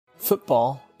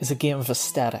Football is a game of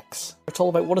aesthetics. It's all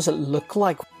about what does it look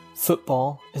like.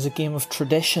 Football is a game of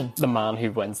tradition. The man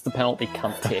who wins the penalty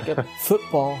can't take it.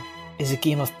 Football is a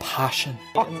game of passion.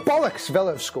 Oh, bollocks!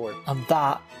 Villa have scored. And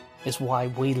that is why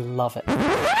we love it.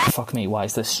 Fuck me, why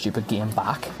is this stupid game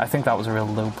back? I think that was a real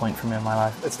low point for me in my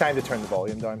life. It's time to turn the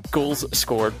volume down. Goals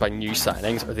scored by new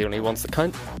signings are the only ones that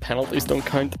count. Penalties don't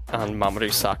count, and Mamadou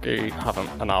Sakho having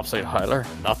an absolute howler,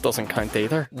 that doesn't count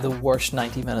either. The worst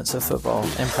 90 minutes of football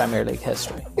in Premier League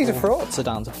history. He's a fraud.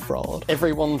 Zidane's a fraud.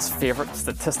 Everyone's favourite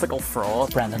statistical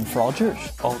fraud. Brendan Rodgers.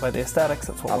 All about the aesthetics,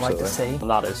 that's what we like to see. And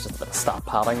that is just a bit of stat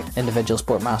padding. Individual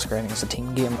sport masquerading as a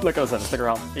team game. Look at his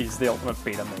Instagram, he's the ultimate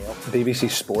beta male. BBC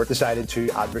Sport decided to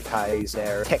advertise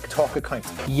their TikTok account.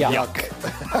 Yuck.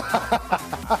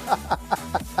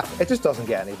 It just doesn't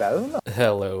get any better than that.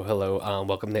 Hello, and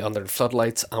welcome to Under the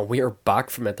Floodlights, and we are back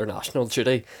from international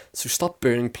duty, so stop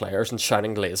booing players and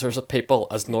shining lasers at people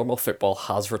as normal football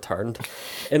has returned.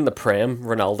 In the Prem,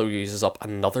 Ronaldo uses up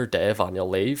another day of annual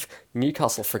leave,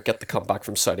 Newcastle forget to come back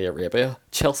from Saudi Arabia,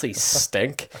 Chelsea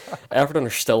stink, Everton are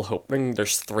still hoping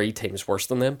there's 3 teams worse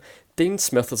than them, Dean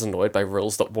Smith is annoyed by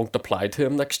rules that won't apply to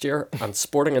him next year, and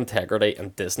Sporting Integrity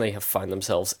and Disney have found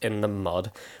themselves in the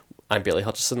mud. I'm Bailey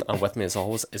Hutchison, and with me as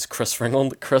always is Chris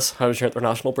Ringland. Chris, how was your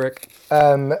international break?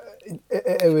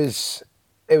 It was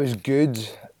good,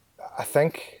 I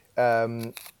think.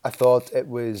 I thought it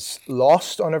was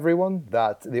lost on everyone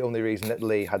that the only reason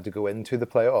Italy had to go into the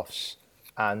playoffs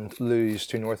and lose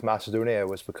to North Macedonia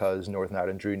was because Northern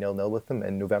Ireland drew 0-0 with them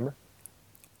in November.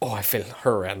 Oh, I feel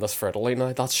horrendous for Italy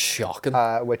now. That's shocking.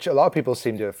 Which a lot of people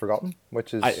seem to have forgotten,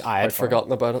 which is I had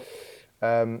forgotten about it.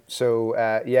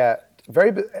 Yeah,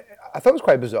 I thought it was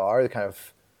quite bizarre, the kind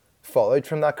of fallout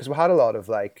from that, because we had a lot of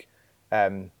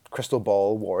crystal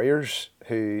ball warriors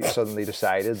who suddenly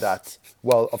decided that,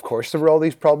 well, of course there were all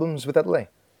these problems with Italy,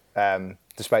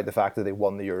 despite the fact that they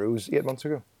won the Euros 8 months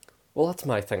ago. Well, that's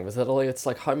my thing with Italy. It's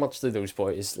like, how much do those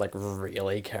boys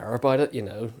really care about it? You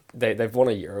know, they've won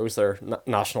a Euros. They're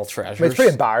national treasures. I mean, it's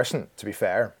pretty embarrassing, to be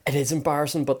fair. It is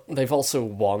embarrassing, but they've also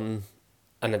won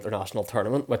an international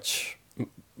tournament, which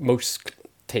most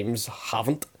teams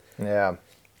haven't. Yeah.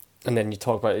 And then you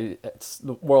talk about it's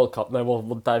the World Cup. Now we'll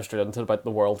dive straight into about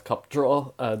the World Cup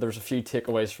draw. There's a few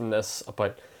takeaways from this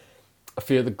about a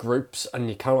few of the groups, and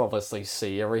you can't obviously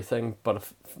see everything, but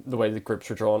if the way the groups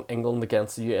are drawn, England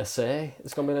against the USA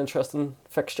is going to be an interesting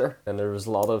fixture. And there was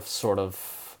a lot of sort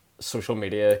of social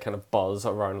media kind of buzz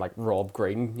around like Rob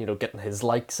Green, you know, getting his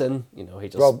likes in. You know, he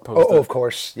just posted. Oh, of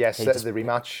course, yes, the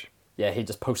rematch. Yeah, he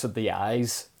just posted the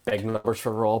eyes, big numbers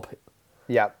for Rob.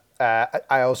 Yeah,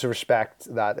 I also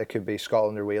respect that it could be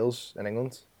Scotland or Wales in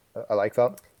England. I like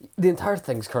that. The entire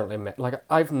thing's currently like,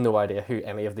 I've no idea who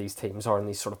any of these teams are in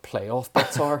these sort of playoff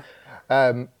bits are.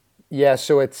 Yeah,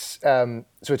 so it's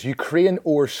Ukraine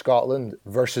or Scotland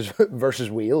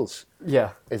versus Wales.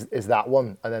 Yeah, is that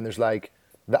one, and then there's like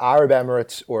the Arab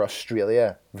Emirates or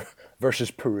Australia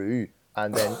versus Peru,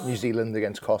 and then New Zealand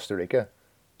against Costa Rica.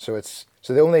 So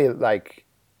the only like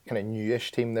kind of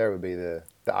newish team there would be the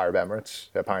Arab Emirates.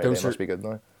 Apparently they must be good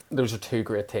now. Those are 2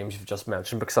 great teams you've just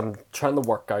mentioned, because I'm trying to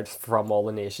work out from all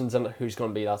the nations in it who's going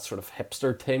to be that sort of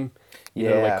hipster team. You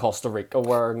know, like Costa Rica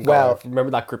were.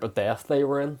 Remember that group of death they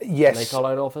were in? Yes. And they got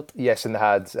out of it? Yes, and they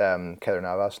had Keylor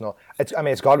Navas. No, it's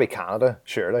got to be Canada,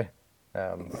 surely.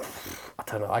 I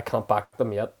don't know. I can't back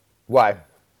them yet. Why?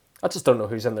 I just don't know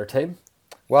who's in their team.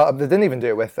 Well, they didn't even do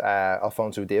it with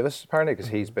Alphonso Davies, apparently, because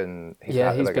he's been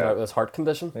out with his heart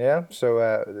condition. Yeah,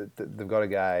 so they've got a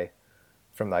guy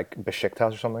from like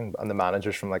Besiktas or something, and the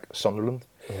manager's from like Sunderland.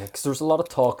 Yeah, because there's a lot of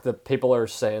talk that people are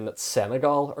saying that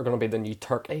Senegal are going to be the new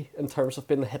Turkey in terms of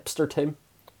being the hipster team.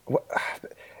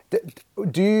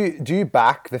 Do you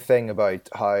back the thing about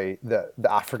how the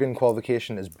African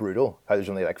qualification is brutal? How there's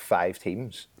only like 5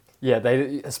 teams? Yeah,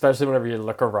 especially whenever you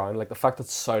look around, like the fact that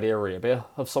Saudi Arabia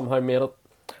have somehow made it.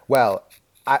 Well,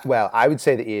 I would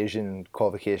say the Asian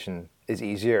qualification is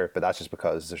easier, but that's just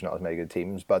because there's not as many good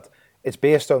teams. But it's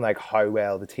based on like how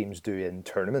well the teams do in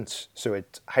tournaments, so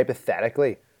it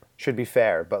hypothetically should be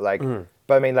fair. But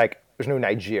but I mean, like, there's no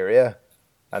Nigeria,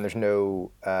 and there's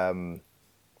no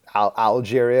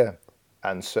Algeria,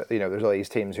 and so, you know, there's all these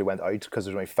teams who went out because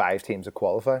there's only 5 teams that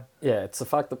qualify. Yeah, it's the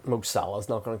fact that Mo Salah's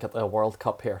not going to get the World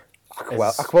Cup here.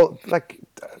 Well,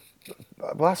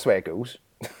 that's the way it goes.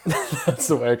 That's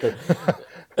the way it goes.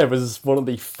 It was one of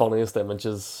the funniest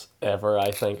images ever, I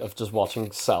think, of just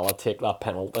watching Salah take that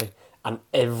penalty, and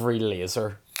every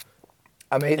laser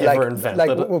ever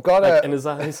invented we've got in his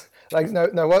eyes. Like, no,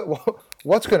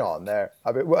 what's going on there?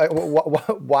 I mean,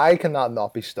 why can that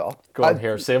not be stopped? Go on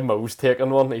here, say Mo's taking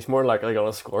one, he's more likely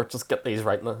going to score. Just get these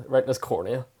right in his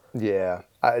cornea. Yeah,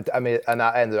 I mean, and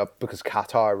that ended up because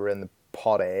Qatar were in the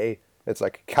pot A. It's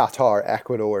like Qatar,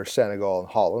 Ecuador, Senegal, and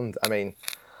Holland. I mean,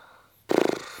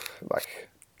 like,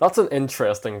 That's an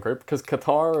interesting group because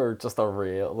Qatar are just a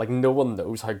real, like, no one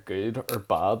knows how good or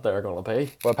bad they're going to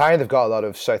be. well, apparently they've got a lot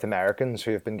of South Americans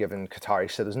who have been given Qatari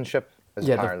citizenship. As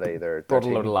Yeah, apparently they've their brought a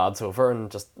load of team. lads over and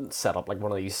just set up like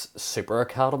one of these super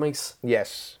academies.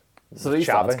 Yes, So these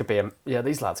lads Xavi. could be,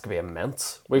 these lads could be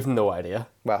immense. We've no idea.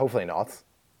 Well, hopefully not.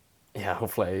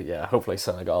 Hopefully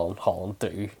Senegal and Holland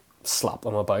do slap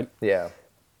them about. Yeah.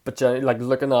 But like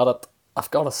looking at it,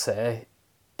 I've got to say,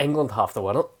 England have to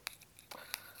win it.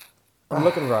 I'm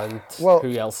looking around Well-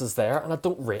 who else is there, and I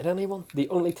don't rate anyone. The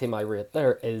only team I rate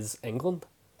there is England.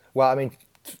 Well, I mean,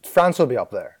 France will be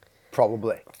up there,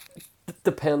 probably.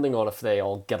 Depending on if they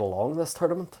all get along this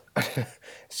tournament.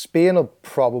 Spain will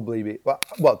probably be.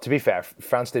 Well, to be fair,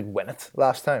 France did win it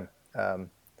last time.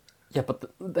 Yeah,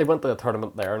 but they went to the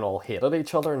tournament there and all hated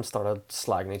each other and started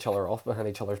slagging each other off behind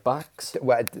each other's backs.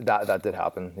 Well, that did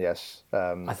happen. Yes.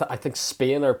 I think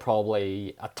Spain are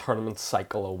probably a tournament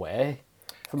cycle away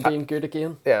from being good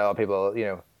again. Yeah, a lot of people,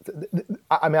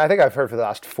 I mean, I think I've heard for the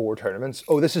last 4 tournaments.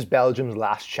 Oh, this is Belgium's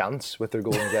last chance with their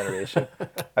golden generation.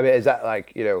 I mean, is that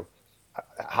like,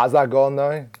 has that gone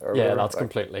now? Or Yeah, whatever? that's Like,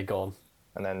 completely gone.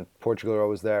 And then Portugal are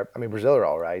always there. I mean, Brazil are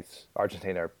all right.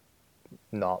 Argentina are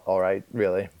not all right,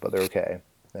 really, but they're okay.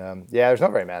 Yeah, there's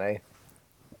not very many.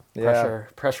 Yeah.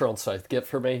 Pressure on Southgate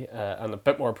for me, and a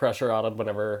bit more pressure added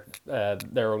whenever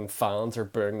their own fans are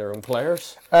booing their own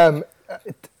players.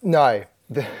 No,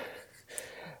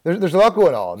 there's a lot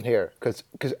going on here because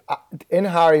in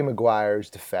Harry Maguire's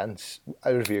defence, I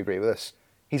don't know if you agree with this,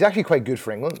 he's actually quite good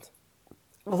for England.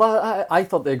 Well, I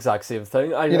thought the exact same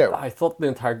thing. know. I thought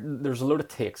there's a load of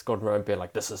takes going around being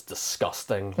like, this is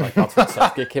disgusting. Like, that's what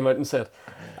Southgate came out and said.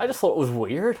 I just thought it was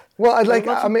weird. Well, I'd like,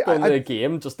 Imagine I mean, going to a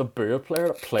game just to boo a player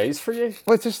that plays for you.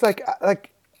 well, it's just like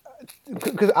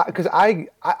because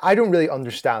I don't really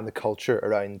understand the culture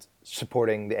around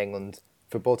supporting the England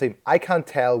football team. I can't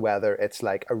tell whether it's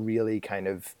like a really kind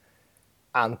of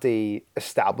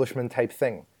anti-establishment type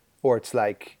thing, or it's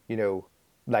like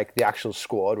like the actual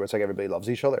squad where it's like everybody loves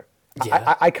each other.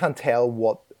 Yeah. I can't tell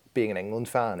what being an England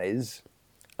fan is.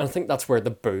 And I think that's where the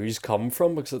boos come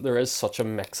from, because there is such a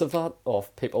mix of that,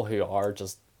 of people who are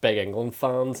just big England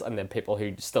fans and then people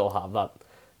who still have that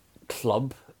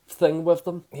club thing with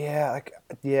them. Yeah,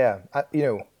 I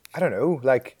don't know.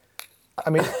 Like,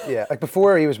 I mean, yeah, like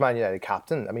before he was Man United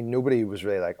captain, I mean, nobody was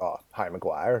really like, oh, Harry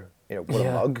Maguire, what a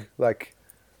Yeah. mug. Like,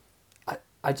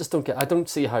 I just don't I don't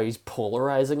see how he's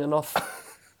polarizing enough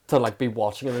to like be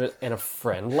watching him in a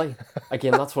friendly.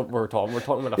 Again, that's what we're talking. We're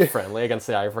talking about a friendly against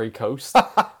the Ivory Coast,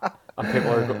 and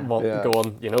people are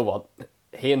going, you know what?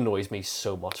 He annoys me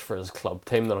so much for his club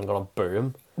team that I'm going to boo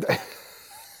him.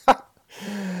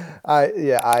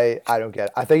 I don't get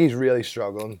it. I think he's really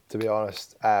struggling, to be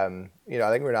honest. I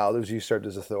think Ronaldo's usurped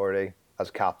his authority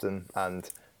as captain, and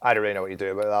I don't really know what you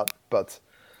do about that. But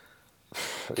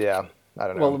yeah, I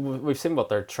don't know. Well, we've seen what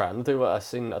they're trying to do. I've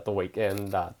seen at the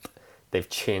weekend that they've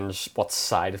changed what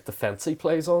side of defence he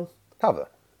plays on. Have they?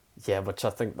 Yeah, which I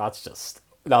think that's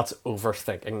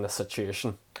overthinking the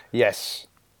situation. Yes.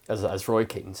 As Roy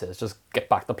Keaton says, just get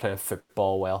back to playing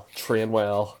football well, train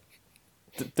well,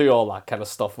 do all that kind of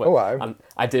stuff. Oh, wow. And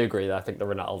I do agree that I think the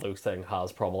Ronaldo thing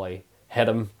has probably hit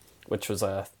him, which was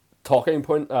a talking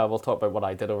point. We'll talk about what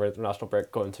I did over the international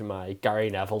break, going to my Gary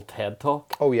Neville TED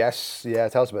Talk. Oh, yes. Yeah,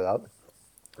 tell us about that.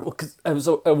 Well, 'cause it was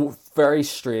a very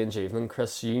strange evening,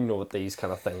 Chris. You know what these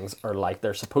kind of things are like.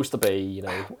 They're supposed to be,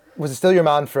 Was it still your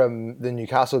man from the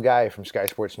Newcastle guy from Sky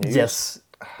Sports News? Yes.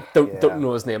 Don't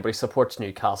know his name, but he supports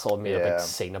Newcastle and made a Yeah. big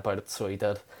scene about it, so he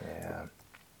did. Yeah.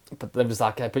 But there was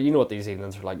that guy. But you know what these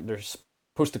evenings are like. They're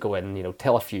supposed to go in,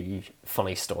 tell a few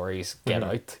funny stories, get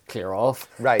out, clear off.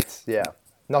 Right, yeah.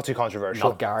 Not too controversial.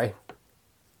 Not Gary.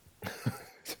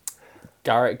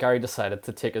 Gary decided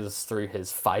to take us through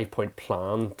his 5-point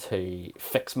plan to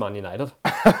fix Man United.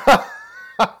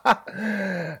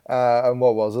 And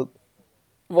what was it?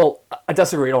 Well, I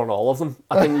disagreed on all of them.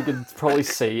 I think you could probably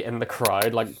see in the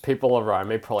crowd, like people around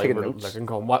me probably Taking were notes. looking,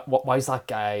 going, why is that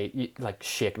guy like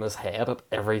shaking his head at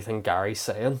everything Gary's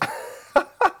saying?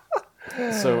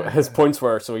 So his points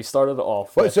were, so he started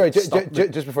off Well, with... sorry,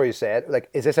 just before you say it, like,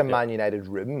 is this a Man United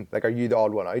room? Like, are you the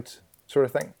odd one out sort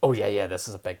of thing? Oh yeah, this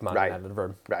is a big Man Right. United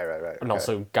room. Right. And okay.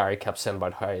 also Gary kept saying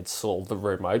about how he'd sold the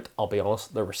room out. I'll be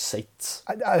honest, there were seats.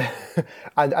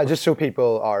 And just so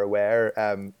people are aware,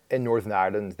 in Northern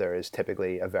Ireland there is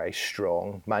typically a very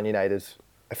strong Man United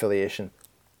affiliation,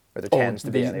 or there tends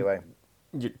to be these- anyway.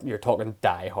 You're talking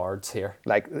diehards here.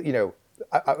 Like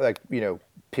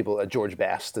people at George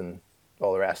Best and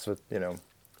all the rest of it.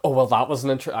 Oh, well, that was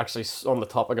an actually, on the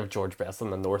topic of George Best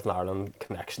and the Northern Ireland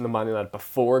connection to Man United,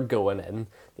 before going in,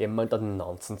 the amount of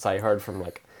nonsense I heard from,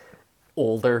 like,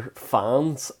 older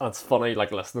fans, and it's funny,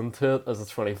 like, listening to it as a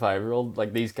 25-year-old,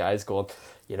 like, these guys going,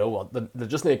 you know what, they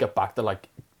just need to get back to, like,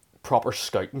 proper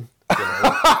scouting, you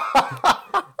know?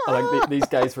 And, like, these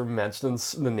guys were mentioning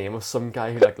the name of some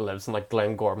guy who, like, lives in, like,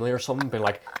 Glengormley or something, being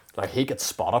like he could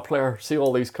spot a player. See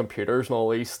all these computers and all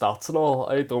these stats and all.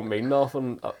 I don't mean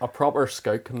nothing. A proper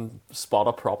scout can spot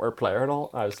a proper player and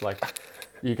all. I was like,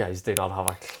 you guys do not have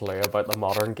a clue about the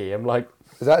modern game. Like,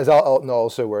 is that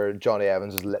also where Johnny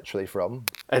Evans is literally from?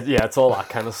 Yeah, it's all that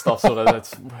kind of stuff. So that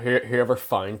it's whoever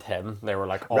found him, they were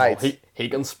like, oh, right. well, he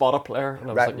can spot a player. And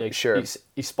I was right, like, yeah, sure.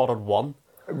 He spotted one.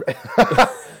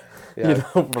 Yeah, you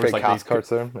know, pretty like cards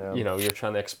there. Yeah. You know, you're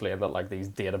trying to explain that, like, these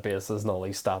databases and all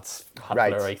these stats had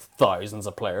right. literally thousands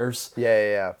of players.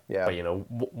 Yeah. But, you know,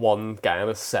 one guy in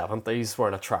his 70s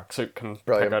wearing a tracksuit can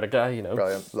Brilliant. pick out a guy, you know.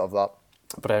 Brilliant, love that.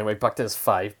 But anyway, back to his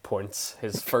 5 points.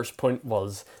 His first point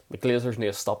was the Glazers need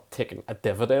to stop taking a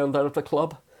dividend out of the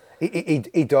club.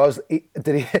 He does.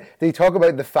 Did he talk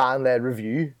about the fan-led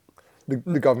review?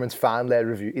 The government's fan-led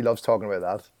review. He loves talking about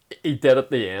that. He did at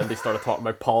the end. He started talking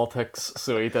about politics,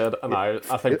 so he did. And I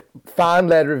think...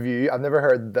 Fan-led review. I've never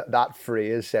heard that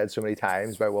phrase said so many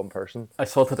times by one person. I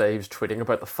saw today he was tweeting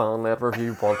about the fan-led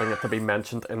review, wanting it to be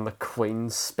mentioned in the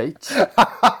Queen's speech. Yeah.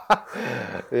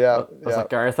 I was like,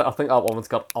 Gareth, I think that woman's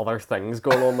got other things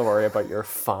going on to worry about your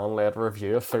fan-led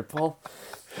review of football.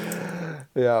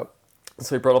 Yeah.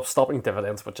 So he brought up stopping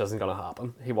dividends, which isn't going to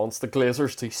happen. He wants the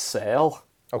Glazers to sell.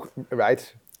 Oh,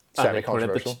 right.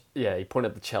 Semi-controversial. He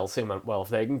pointed to Chelsea and went, well, if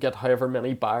they can get however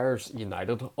many buyers,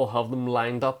 United will have them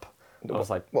lined up. I was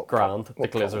like, grand, the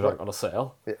Glazers aren't going to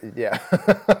sell. Yeah.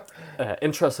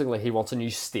 Interestingly, he wants a new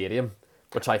stadium,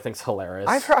 which I think's hilarious.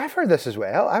 I've heard this as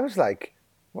well. I was like,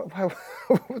 what's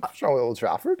wrong with Old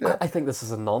Trafford? Yeah. I think this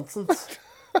is a nonsense.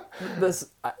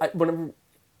 Whenever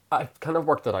I've kind of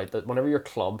worked it out that whenever your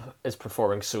club is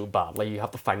performing so badly, you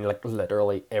have to find, like,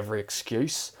 literally every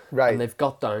excuse. Right. And they've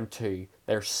got down to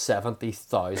their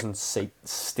 70,000 seat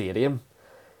stadium.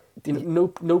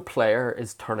 No player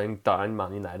is turning down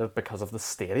Man United because of the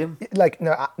stadium. Like,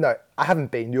 no, I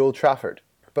haven't been to Old Trafford,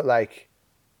 but, like,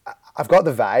 I've got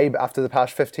the vibe after the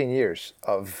past 15 years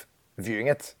of viewing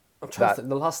it. I'm trying to think,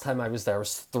 the last time I was there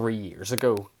was 3 years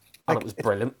ago, and it was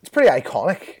brilliant. It's pretty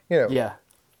iconic, you know. Yeah.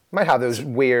 Might have those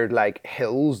weird, like,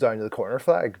 hills down to the corner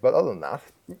flag, but other than that...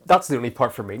 That's the only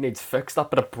part for me needs fixed, that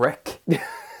bit of brick.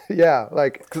 Yeah,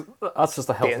 like... That's just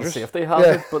a health dangerous. and safety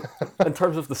hazard, but in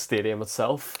terms of the stadium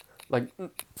itself, like,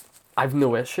 I've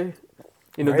no issue.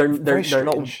 You know,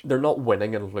 they're not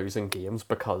winning and losing games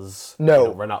because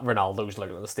no. Ronaldo's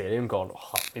looking at the stadium going,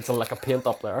 oh, needs a lick of paint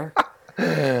up there.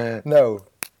 No.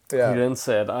 Yeah. He then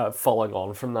said, following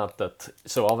on from that,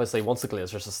 so obviously he wants the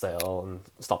Glazers to sell and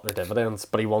stop their dividends,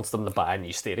 but he wants them to buy a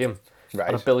new stadium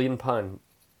at £1 billion.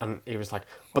 And he was like,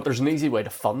 but there's an easy way to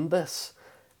fund this.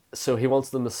 So he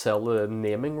wants them to sell the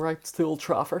naming rights to Old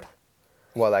Trafford.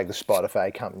 Well, like the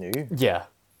Spotify Camp Nou? Yeah.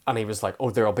 And he was like, oh,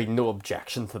 there'll be no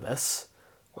objection to this.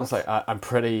 I was like, I'm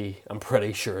pretty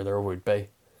sure there would be.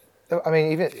 I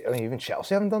mean, even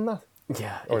Chelsea haven't done that.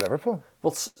 Yeah. Or Liverpool.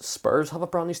 Well, Spurs have a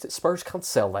brand new Spurs can't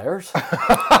sell theirs.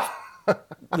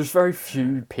 There's very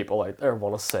few people out there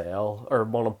want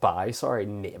to buy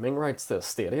naming rights to a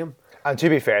stadium. And to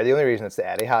be fair, the only reason it's the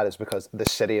Etihad is because the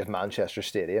City of Manchester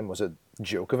Stadium was a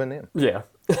joke of a name. Yeah.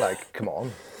 Like, come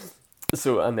on.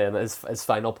 So, and then his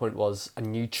final point was a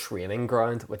new training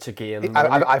ground, which again...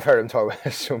 I've heard him talk about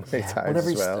this so many times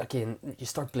as well. Again, you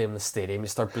start blaming the stadium, you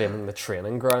start blaming the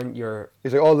training ground,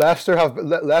 He's like, oh,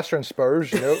 Leicester and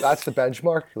Spurs, you know, that's the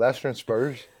benchmark, Leicester and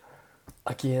Spurs.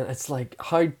 Again, it's like,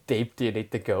 how deep do you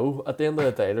need to go? At the end of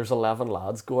the day, there's 11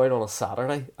 lads going on a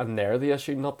Saturday, and they're the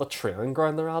issue, not the training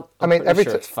ground they're at.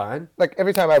 It's fine. Like,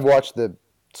 every time I've watched the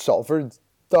Salford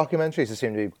documentaries, they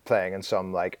seem to be playing in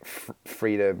some, like,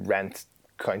 free-to-rent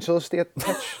council estate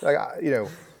pitch. Like, you know,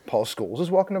 Paul Scholes is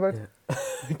walking about. Yeah.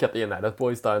 Get the United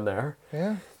boys down there.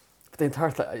 Yeah. But the entire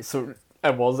thing, so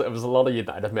it was a lot of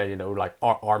United men, you know, like,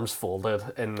 arms folded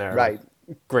in their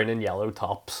green and yellow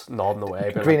tops, nodding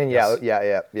away. Green and yellow,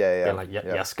 yeah. Being like,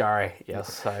 yes, Gary,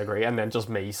 yes, I agree. And then just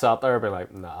me sat there being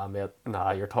like, nah, mate,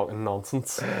 you're talking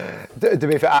nonsense. To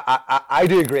be fair, I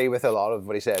do agree with a lot of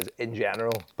what he says in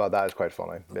general, but that is quite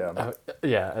funny.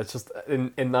 Yeah. It's just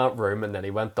in that room, and then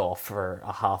he went off for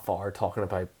a half hour talking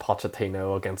about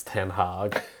Pochettino against Ten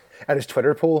Hag. And his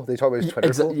Twitter poll. They talk about his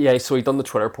Twitter poll. Yeah, so he done the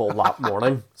Twitter poll that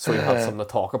morning, so he had something to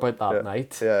talk about that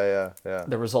night. Yeah.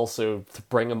 There was also, to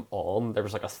bring him on, there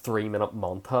was like a 3-minute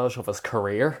montage of his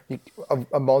career.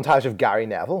 A montage of Gary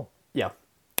Neville. Yeah,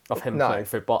 of him playing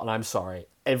football. And I'm sorry,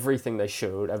 everything they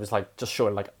showed, I was like just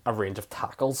showing like a range of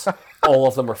tackles. All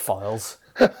of them were fouls.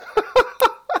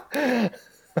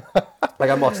 Like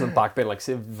I'm watching them back being like,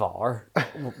 say VAR,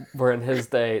 where in his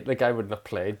day, the guy wouldn't have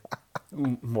played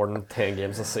more than 10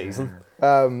 games a season.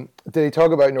 Did he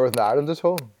talk about Northern Ireland at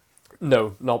all?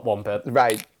 No, not one bit.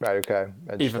 Right, okay.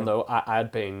 Even though I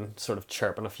had been sort of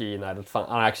chirping a few United fans,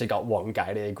 and I actually got one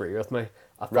guy to agree with me.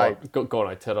 I thought,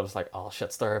 going out to it, I was like, I'll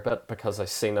shit stir a bit, because I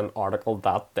seen an article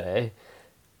that day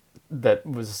that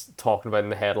was talking about, in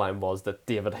the headline was that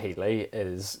David Healy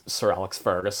is Sir Alex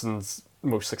Ferguson's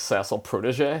most successful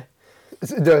protege.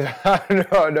 No, hang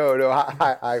on.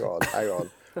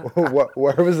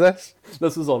 Where was this?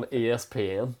 This was on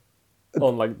ESPN,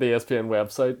 on like the ESPN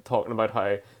website, talking about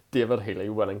how David Healy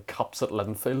winning cups at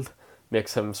Linfield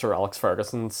makes him Sir Alex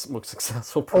Ferguson's most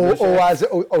successful protege.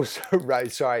 Right,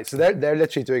 sorry. So they're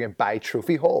literally doing it by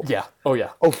trophy hall. Yeah. Oh yeah.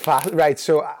 Right.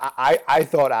 So I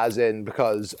thought as in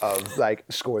because of like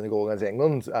scoring the goal against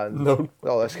England and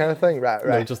all this kind of thing. Right.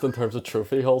 No, just in terms of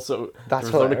trophy hall. So that's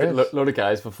there was a load of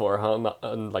guys beforehand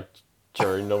and like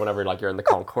during, whenever like you're in the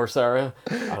concourse area,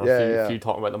 and a few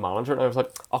talking about the manager, and I was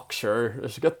like, oh sure, I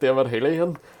should get David Healy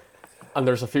in. And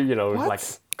there's a few, like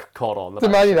caught on. The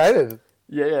Man United.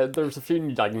 Yeah, there was a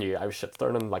few I knew I was shit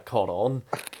stirring and like caught on,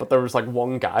 but there was like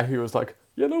one guy who was like,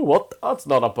 you know what, that's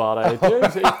not a bad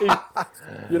idea.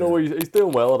 He's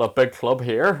doing well at a big club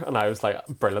here, and I was like,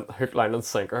 brilliant, hook, line, and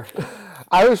sinker.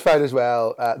 I always found as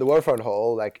well the Waterfront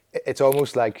Hall, like it's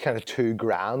almost like kind of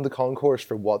 $2,000 the concourse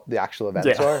for what the actual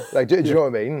events are. Like, do you know what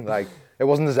I mean? Like, it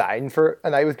wasn't designed for a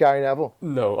night with Gary Neville.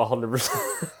 No,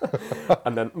 100%.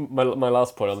 And then my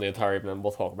last point on the entire evening,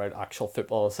 we'll talk about actual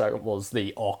football in a second, was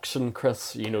the auction,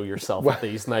 Chris. You know yourself at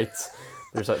these nights.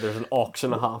 There's an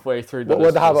auction halfway through. What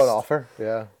would they have on offer?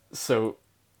 Yeah. So,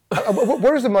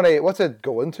 where's the money? What's it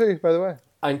going to, by the way?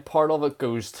 And part of it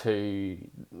goes to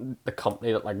the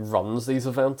company that like runs these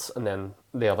events, and then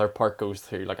the other part goes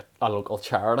to like a local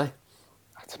charity.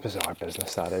 That's a bizarre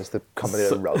business, that is. The company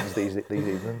that runs these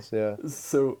evenings, yeah.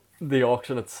 So the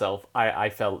auction itself,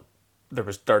 I felt there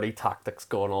was dirty tactics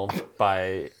going on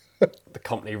by the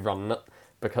company running it,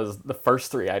 because the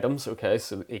first 3 items, okay,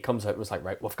 so he comes out and was like,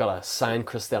 right, we've got a signed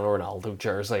Cristiano Ronaldo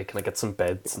jersey, can I get some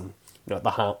bids? And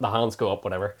the hands go up,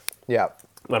 whatever. Yeah.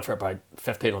 Went for about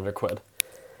 1,500 quid.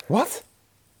 What?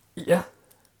 Yeah.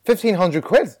 1,500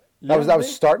 quid? That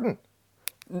was starting?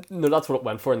 No, that's what it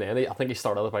went for in the end. I think he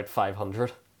started at about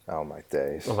 500. Oh my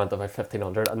days. It went to about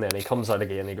 1,500, and then he comes out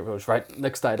again and he goes, right,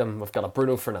 next item, we've got a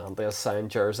Bruno Fernandes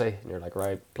signed jersey. And you're like,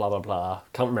 right, blah, blah, blah.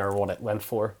 Can't remember what it went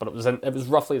for, but it was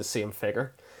roughly the same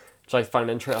figure, which I found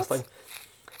interesting. What?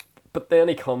 But then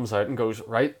he comes out and goes,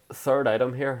 right, third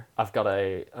item here, I've got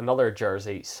another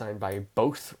jersey signed by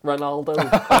both Ronaldo and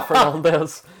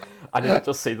Fernandes. And you could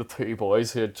just see the two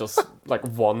boys who had just like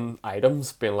won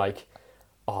items being like,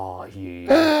 oh, you,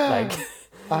 like,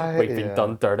 we've been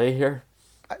done dirty here.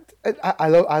 I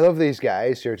love these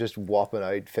guys who are just whopping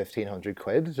out 1,500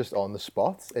 quid just on the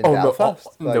spot in Belfast.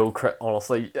 No,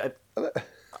 honestly,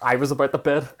 I was about to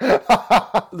bid.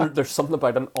 There's something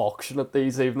about an auction at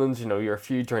these evenings. You know, you're a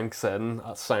few drinks in,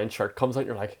 a signed shirt comes out,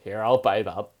 you're like, here, I'll buy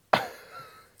that.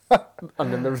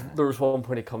 And then there was one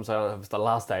point he comes out, and it was the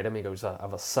last item. He goes, I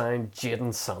have a signed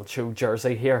Jadon Sancho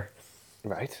jersey here.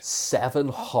 Right.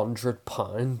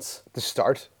 £700. To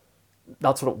start.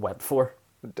 That's what it went for.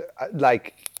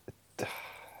 Like,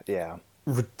 yeah.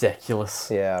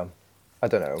 Ridiculous. Yeah. I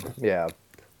don't know. Yeah.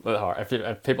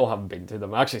 If people haven't been to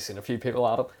them, I've actually seen a few people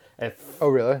at it. If oh,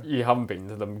 really? You haven't been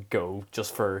to them, go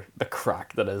just for the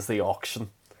crack that is the auction.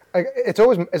 Like, it's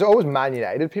always Man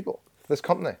United people, this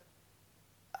company.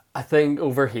 I think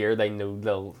over here they know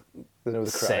they'll the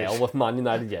sell with Man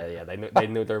United. Yeah, they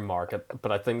know their market.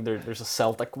 But I think there's a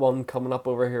Celtic one coming up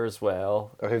over here as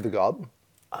well. Oh, who've they got?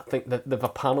 I think that they've a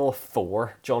panel of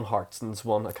 4. John Hartson's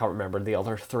one. I can't remember the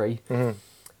other 3. Mm-hmm.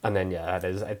 And then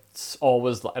it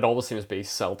always seems to be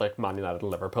Celtic, Man United, and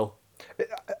Liverpool.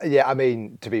 Yeah, I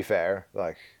mean, to be fair,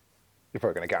 like, you're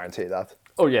probably going to guarantee that.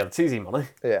 Oh yeah, it's easy money.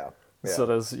 Yeah. So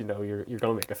it is, you're going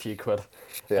to make a few quid.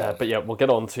 Yeah. But yeah, we'll get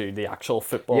on to the actual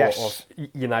football of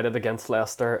United against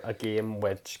Leicester, a game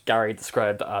which Gary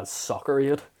described as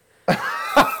soccer-aid.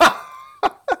 I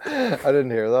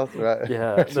didn't hear that. Right.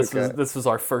 Yeah, this was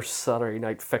our first Saturday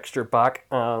night fixture back,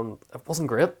 and it wasn't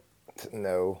great.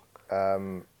 No.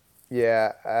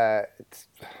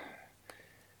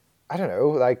 I don't know.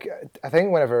 Like, I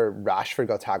think whenever Rashford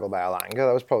got tackled by Alanga,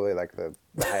 that was probably like the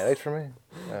highlight for me.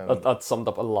 That summed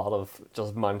up a lot of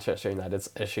just Manchester United's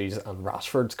issues and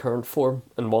Rashford's current form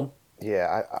in one.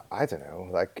 Yeah, I don't know.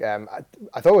 Like,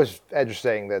 I thought it was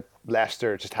interesting that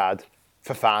Leicester just had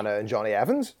Fofana and Johnny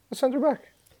Evans at centre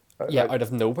back. Yeah, out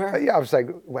of nowhere. Yeah, I was like,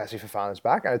 Wesley Fofana's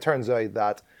back, and it turns out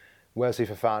that Wesley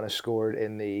Fofana scored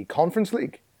in the Conference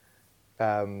League,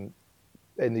 in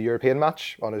the European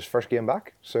match on his first game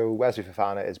back. So Wesley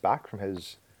Fofana is back from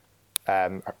his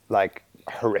like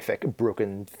horrific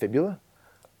broken fibula.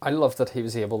 I love that he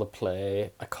was able to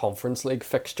play a Conference League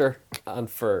fixture and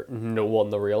for no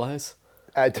one to realise.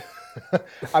 I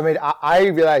mean, I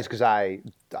realised because I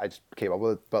just came up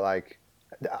with it, but like,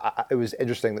 it was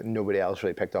interesting that nobody else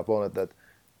really picked up on it, that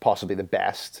possibly the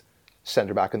best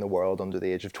centre-back in the world under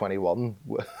the age of 21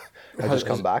 had just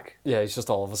come back. Yeah, he's just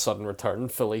all of a sudden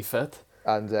returned, fully fit.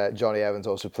 And Johnny Evans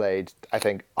also played, I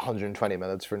think, 120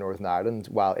 minutes for Northern Ireland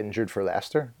while injured for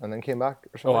Leicester, and then came back.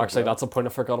 Or something. Oh, actually, that's a point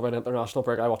I forgot about international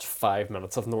break. I watched 5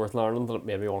 minutes of Northern Ireland and it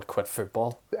made me want to quit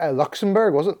football.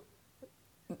 Luxembourg, was it?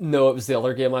 No, it was the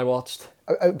other game I watched.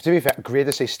 To be fair, great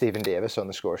to see Stephen Davis on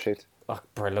the score sheet. Oh,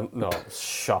 brilliant. No, it was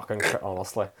shocking,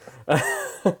 honestly.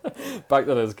 Back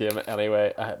to this game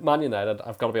anyway. Man United,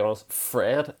 I've got to be honest,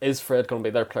 is Fred going to be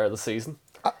their player of the season?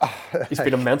 He's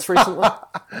been immense recently.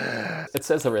 It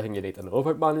says everything you need to know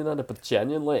about Man United, but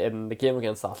genuinely, in the game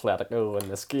against Atletico in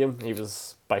this game, he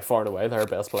was by far and away their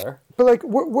best player. But like,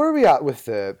 where are we at with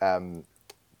the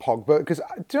Pogba? Because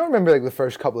do you remember like the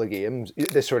first couple of games,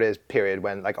 this sort of period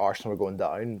when like Arsenal were going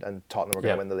down and Tottenham were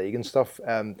going to win the league and stuff?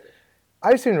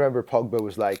 I just remember Pogba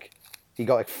was like, he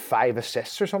got like 5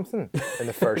 assists or something in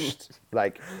the first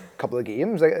like couple of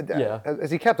games. Like,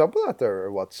 has he kept up with that, or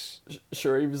what's?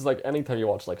 Sure, he was like, anytime you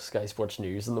watch like Sky Sports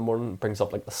News in the morning, it brings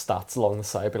up like the stats along the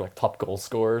side, being like top goal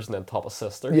scorers and then top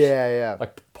assisters. Yeah.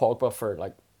 Like Pogba for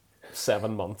like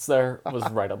 7 months there was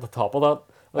right at the top of that.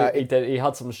 Like, he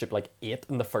had some shit like 8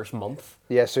 in the first month.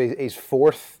 Yeah, so he's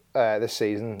 4th this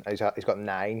season. He's got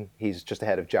 9. He's just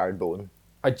ahead of Jared Bowen.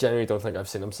 I genuinely don't think I've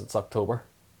seen him since October.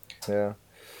 Yeah.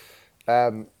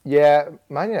 Yeah,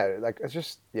 Man United, like, it's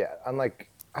just, and like,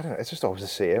 I don't know, it's just always the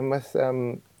same with,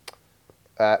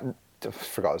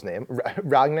 forgot his name,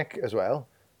 Ragnick as well.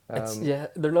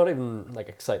 They're not even like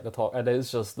exciting to talk. It is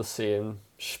just the same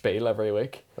spiel every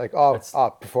week. Like,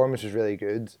 performance was really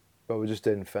good, but we just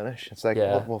didn't finish. It's like,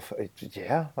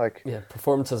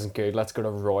 performance isn't good. Let's go to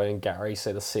Roy and Gary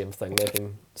say the same thing they've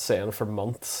been saying for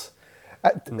months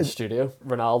in the studio.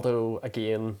 Ronaldo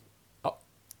again,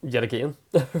 yet again,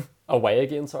 away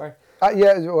again. Sorry.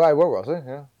 Where was he?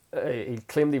 Yeah. He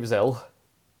claimed he was ill.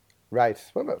 Right.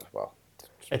 Well.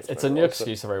 It's a new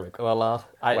excuse every week. Well, lad,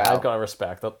 I've got to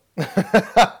respect it.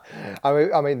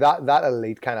 I mean that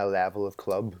elite kind of level of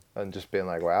club, and just being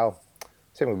like, wow, I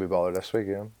think we'll be bothered this week,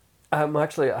 I'm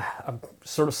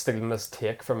sort of stealing this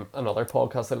take from another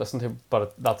podcast I listened to,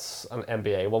 but that's an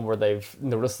NBA one where they've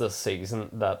noticed this season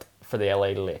that for the LA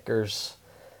Lakers,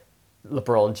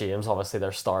 LeBron James, obviously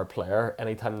their star player,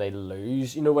 anytime they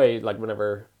lose, like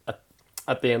whenever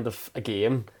at the end of a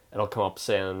game, it'll come up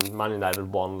saying Man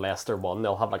United won, Leicester won,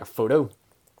 they'll have like a photo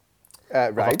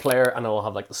of a player and it'll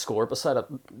have like the score beside it.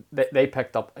 They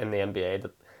picked up in the NBA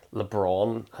that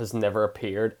LeBron has never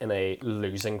appeared in a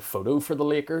losing photo for the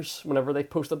Lakers whenever they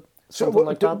posted something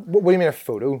like that. What do you mean a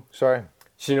photo? Sorry.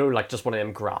 So, like just one of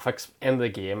them graphics, end of the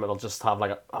game, it'll just have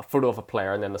like a photo of a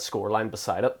player and then the scoreline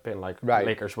beside it, being like,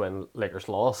 Lakers win, Lakers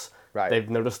loss. Right. They've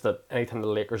noticed that anytime the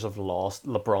Lakers have lost,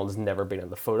 LeBron's never been in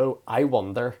the photo. I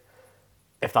wonder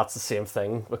if that's the same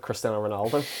thing with Cristiano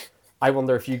Ronaldo. I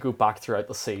wonder if you go back throughout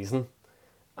the season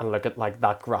and look at like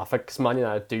that graphic, because Man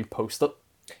United do post it.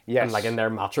 Yes. And like in their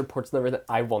match reports and everything,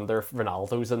 I wonder if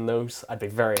Ronaldo's in those. I'd be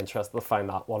very interested to find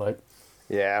that one out.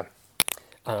 Yeah.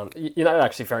 United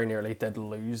actually very nearly did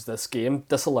lose this game.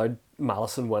 Disallowed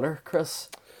Maddison winner, Chris.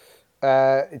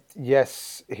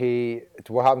 Yes.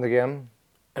 What happened again?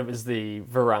 It was the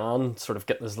Varane sort of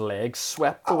getting his legs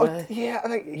swept away. I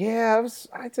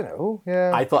don't know.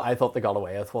 Yeah. I thought they got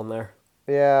away with one there.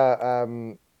 Yeah.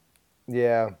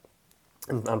 Yeah.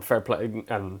 And fair play,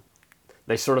 and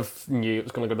they sort of knew it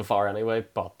was going to go to VAR anyway,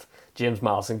 but James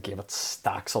Maddison gave it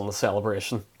stacks on the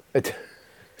celebration.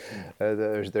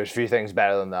 There's few things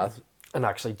better than that. And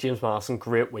actually, James Maddison,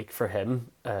 great week for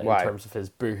him in terms of his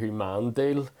Boohoo Man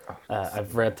deal.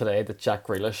 I've read today that Jack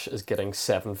Grealish is getting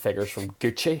 7 figures from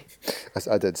Gucci.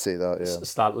 I did see that, yeah.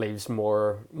 So that leaves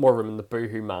more room in the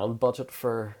Boohoo Man budget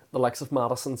for the likes of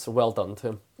Maddison, so well done to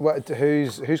him.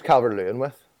 Who's Calvert-Lewin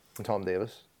with? And Tom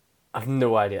Davis? I've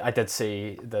no idea. I did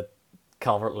see that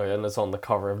Calvert-Lewin is on the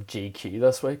cover of GQ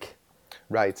this week.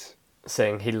 Right.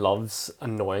 saying he loves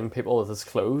annoying people with his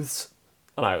clothes,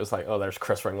 and I was like, oh, there's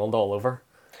Chris Ringland all over.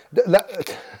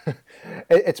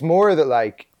 It's more that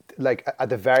like at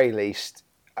the very least,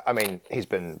 I mean, he's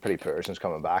been pretty poor since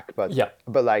coming back, but Yeah.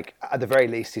 but like at the very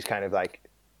least, he's kind of like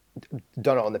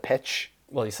done it on the pitch.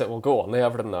 Well, you said, well, go on the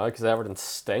Everton now, because Everton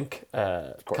stink.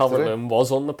 course they do. Calvert-Lewin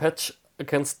was on the pitch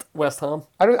against West Ham.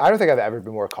 I don't think I've ever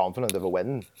been more confident of a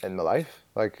win in my life.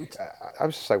 Like I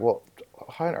was just like, well,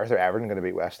 how on earth are Everton going to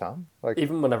beat West Ham? Like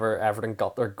Even whenever Everton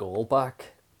got their goal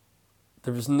back,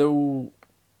 there was no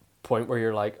point where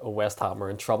you're like, oh, West Ham are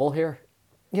in trouble here.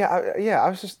 I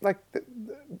was just like,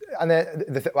 and then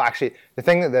well, actually, the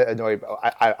thing that annoyed,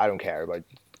 I don't care about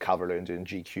Calvert-Lewin doing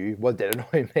GQ. What did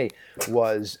annoy me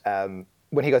was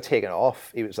when he got taken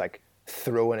off, he was like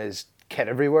throwing his kit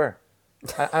everywhere,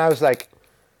 and I was like,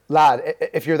 lad,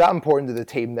 if you're that important to the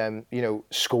team, then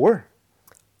score.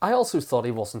 I also thought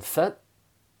he wasn't fit.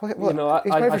 Well,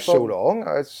 he's played for so long.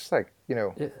 It's just like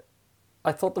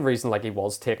I thought the reason like he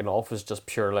was taken off was just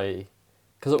purely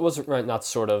because it wasn't around that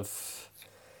sort of.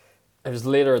 It was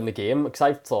later in the game because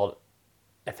I thought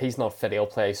if he's not fit, he'll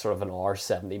play sort of an hour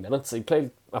 70 minutes. He played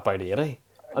about 80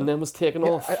 and then was taken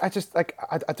off. I just like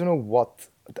I don't know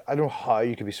I don't know how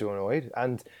you could be so annoyed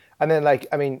and then like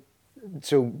I mean,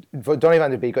 so Donny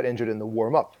van de Beek got injured in the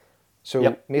warm up, so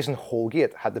Yep. Mason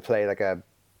Holgate had to play like a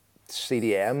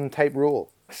CDM type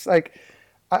role. It's like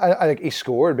I like he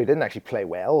scored, but he didn't actually play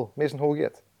well. Mason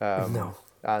Holgate. No.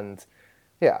 And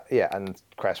and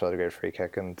Cresswell had a great free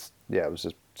kick, and it was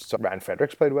just Ryan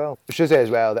Fredericks played well. I should say as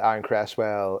well that Aaron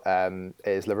Cresswell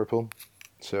is Liverpool,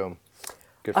 so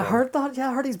good for I him. heard that. Yeah,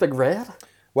 I heard he's big red.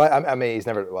 Well, I mean,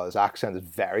 his accent is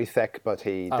very thick, but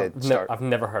he did start. I've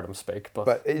never heard him speak,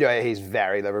 But he's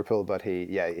very Liverpool, but he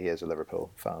is a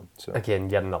Liverpool fan. So again,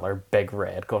 yet another big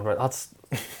red going around. That's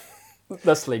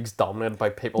this league's dominated by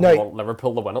people No, who want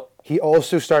Liverpool to win it. he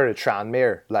also started a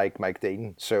Tranmere like Mike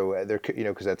Dean, so there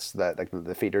because it's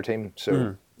the feeder team,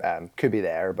 so could be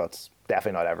there, but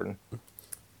definitely not Everton.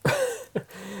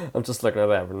 I'm just looking at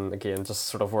Everton again, just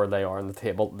sort of where they are in the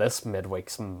table. This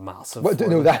midweek's massive. But for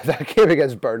no, them. that game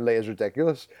against Burnley is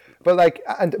ridiculous. But like,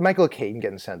 and Michael Keane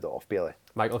getting sent off, Bailey.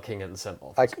 Michael King getting sent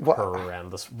off. Like, Like what-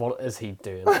 horrendous. What is he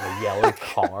doing? A yellow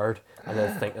card, and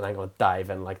then thinking I'm going to dive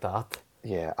in like that.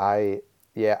 Yeah, I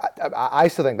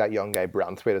still think that young guy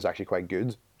Branthwaite is actually quite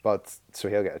good, but so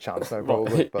he'll get a chance now Well,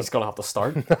 probably. But he's going to have to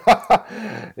start.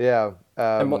 yeah,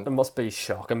 It must be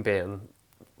shocking being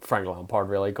Frank Lampard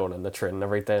really going in the training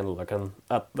every day and looking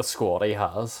at the squad he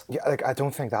has. yeah. Like I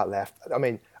don't think that left. I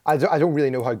mean, I don't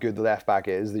really know how good the left back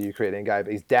is, the Ukrainian guy,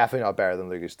 but he's definitely not better than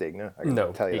Lucas Digna. I can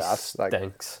No, tell you he that. Like,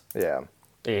 stinks. yeah.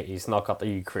 He's not got the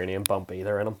Ukrainian bump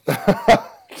either in him.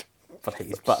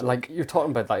 But like you're talking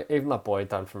about, like even that boy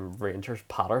down from Rangers,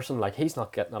 Patterson, like he's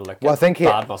not getting a look. Well, I think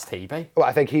bad must he be? Well,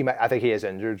 I think he is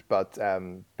injured, but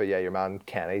yeah, your man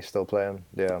Kenny's still playing.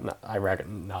 Yeah. No, I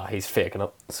reckon he's faking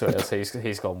it. So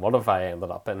he's going. What have I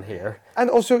ended up in here? And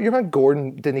also, your man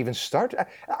Gordon didn't even start.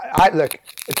 I look,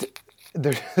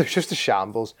 there's just a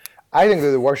shambles. I think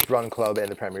they're the worst run club in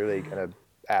the Premier League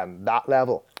at that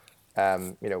level,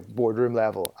 boardroom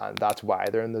level, and that's why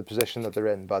they're in the position that they're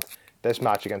in. But this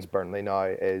match against Burnley now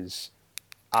is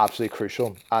absolutely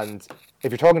crucial. And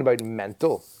if you're talking about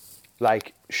mental,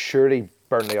 like surely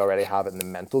Burnley already have it in the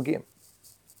mental game.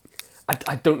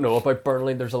 I don't know about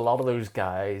Burnley. There's a lot of those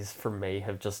guys for me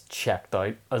have just checked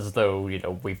out as though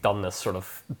we've done this sort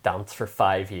of dance for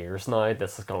 5 years now.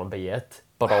 This is going to be it.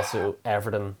 But also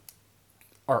Everton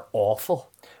are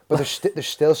awful. But there's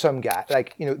still some guy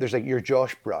there's like your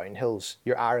Josh Brownhills,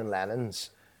 your Aaron Lennons,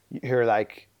 who are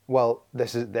like, well,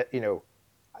 this is that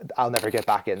I'll never get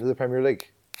back into the Premier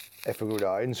League if we go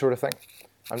down, sort of thing.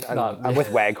 And with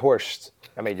Weghorst,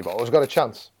 I mean, you've always got a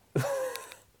chance.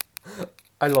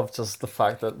 I love just the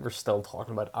fact that we're still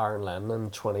talking about Aaron Lennon in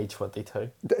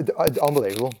 2022.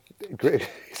 Unbelievable. Great.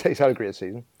 He's had a great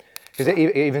season. Because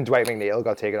even Dwight McNeil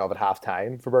got taken off at half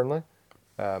time for Burnley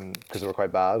because they were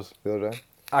quite bad the other day.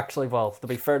 Actually, well, to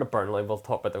be fair to Burnley, we'll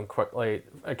talk about them quickly.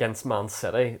 Against Man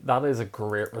City, that is a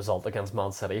great result against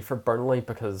Man City for Burnley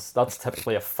because that's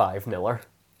typically a 5-0.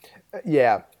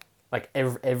 Yeah. Like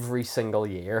every single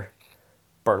year,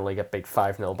 Burnley get beat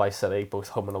 5-0 by City, both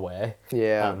home and away.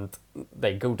 Yeah. And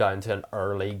they go down to an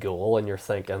early goal, and you're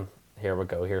thinking, here we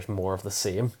go, here's more of the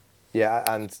same. Yeah,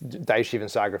 and Dyche even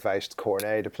sacrificed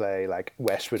Cornet to play like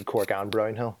Westwood, Cork and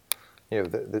Brownhill.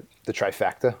 The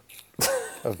trifecta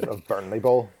of Burnley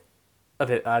ball.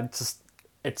 And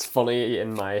it's funny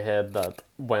in my head that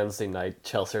Wednesday night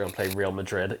Chelsea are going to play Real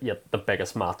Madrid, yet the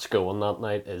biggest match going that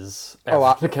night is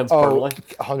against Burnley.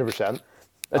 100%.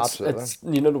 Absolutely. It's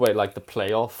you know the way like the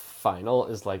playoff final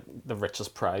is like the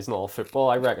richest prize in all football.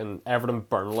 I reckon Everton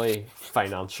Burnley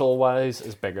financial wise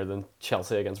is bigger than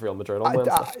Chelsea against Real Madrid on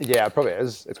Wednesday. Yeah, it probably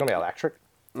is. It's going to be electric.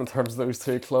 In terms of those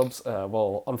two clubs,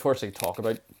 well, unfortunately, talk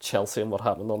about Chelsea and what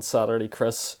happened on Saturday,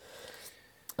 Chris.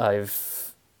 I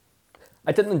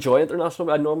didn't enjoy international,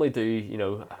 but I normally do. You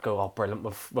know, I go, oh, brilliant!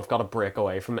 We've got to break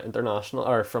away from international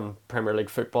or from Premier League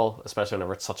football, especially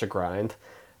whenever it's such a grind.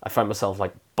 I find myself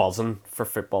like buzzing for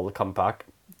football to come back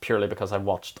purely because I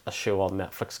watched a show on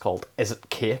Netflix called "Is It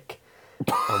Cake?"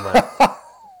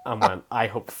 and went, I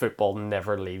hope football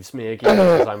never leaves me again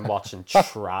because I'm watching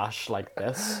trash like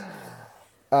this.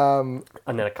 And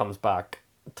then it comes back.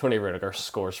 Tony Rudiger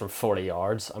scores from 40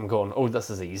 yards. I'm going, oh, this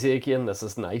is easy again. This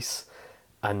is nice.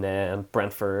 And then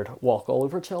Brentford walk all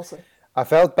over Chelsea. I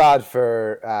felt bad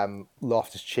for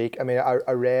Loftus-Cheek. I mean,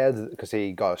 I read, because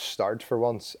he got a start for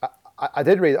once. I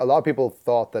did read, a lot of people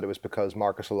thought that it was because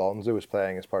Marcus Alonso was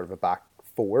playing as part of a back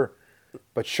four.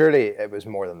 But surely it was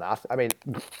more than that. I mean,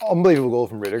 unbelievable goal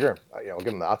from Rudiger. I'll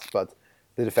give him that. But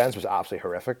the defence was absolutely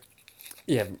horrific.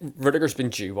 Yeah, Rudiger's been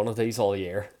due one of these all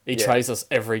year. He tries this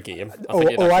every game.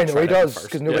 I know he does,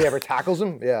 because nobody ever tackles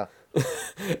him. Yeah.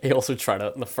 He also tried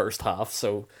it in the first half,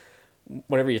 so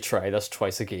whenever you try this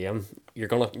twice a game, you're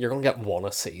gonna get one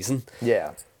a season.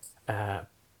 Yeah.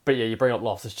 But yeah, you bring up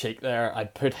Loftus-Cheek there.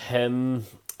 I'd put him,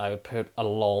 I would put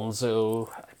Alonso,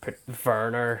 I'd put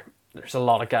Werner. There's a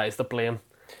lot of guys to blame.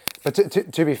 But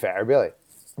to be fair, really,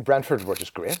 Brentford were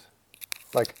just great.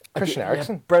 Like Christian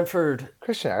Eriksen. Yeah, Brentford,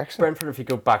 if you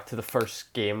go back to the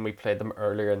first game we played them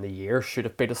earlier in the year, should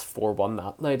have beat us 4-1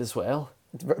 that night as well.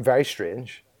 Very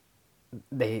strange.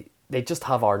 They just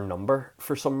have our number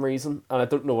for some reason, and I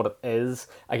don't know what it is.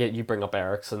 I get you bring up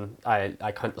Eriksen. I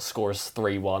count the scores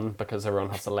 3-1 because everyone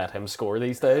has to let him score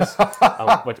these days,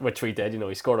 which we did. You know,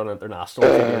 he scored on international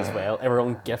TV as well.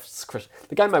 Everyone gifts Chris.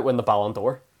 The guy might win the Ballon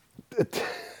d'Or.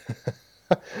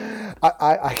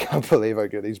 I can't believe how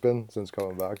good he's been since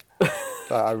coming back.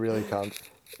 I really can't.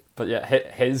 But yeah,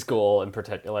 his goal in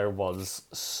particular was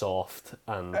soft,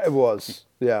 and it was,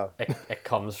 yeah. It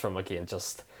comes from, again,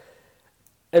 just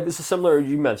it was similar.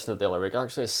 You mentioned it the other week.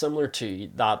 Actually, it's similar to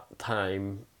that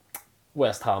time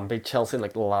West Ham beat Chelsea in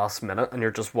like the last minute, and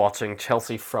you're just watching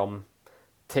Chelsea from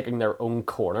taking their own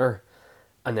corner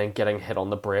and then getting hit on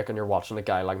the break, and you're watching a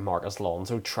guy like Marcus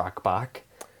Alonso track back.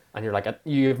 And you're like,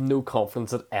 you have no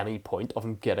confidence at any point of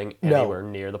him getting anywhere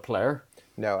near the player.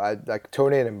 No,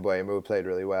 Tony and Mbeumo played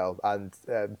really well, and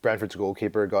Brentford's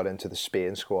goalkeeper got into the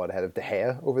Spain squad ahead of De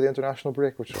Gea over the international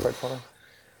break, which was quite funny.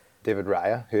 David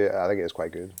Raya, who I think is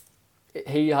quite good.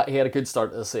 He had a good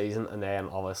start to the season, and then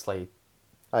obviously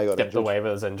dipped away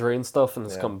with his injury and stuff, and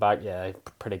has come back. Yeah,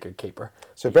 pretty good keeper.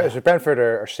 So Brentford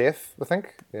are safe, I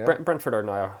think. Yeah. Brentford are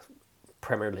now a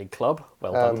Premier League club.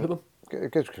 Well done to them.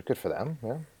 Good for them.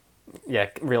 Yeah. Yeah,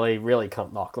 really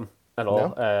can't knock them at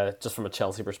all. No. Just from a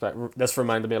Chelsea perspective, this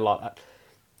reminded me a lot.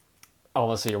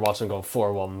 Obviously, you're watching going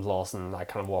 4-1 loss, and I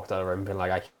kind of walked out of the room being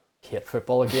like, I hate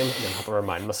football again, and then have to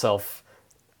remind myself.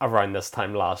 Around this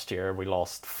time last year, we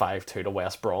lost 5-2 to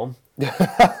West Brom.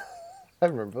 I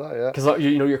remember that, yeah. Because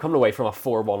you're coming away from a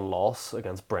 4-1 loss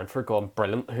against Brentford, going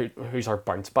brilliant. Who's our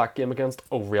bounce back game against?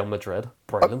 Oh, Real Madrid,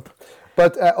 brilliant.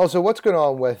 But also, what's going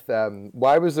on with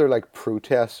why was there like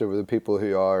protests over the people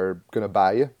who are going to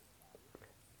buy you?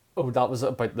 Oh, that was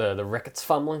about the Ricketts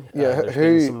family. Yeah,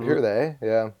 who are they?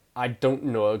 Yeah. I don't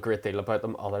know a great deal about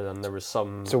them other than there was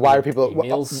some. So why are people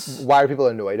emails. Why are people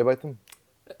annoyed about them?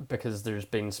 Because there's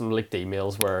been some leaked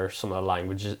emails where some of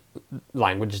the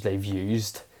language they've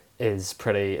used is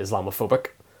pretty Islamophobic,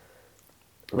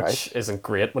 which isn't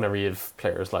great whenever you have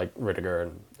players like Rudiger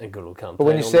and N'Golo Kante. But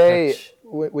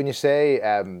when you say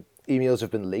emails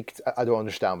have been leaked, I don't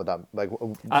understand what that like.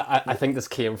 I think this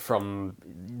came from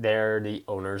they're the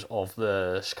owners of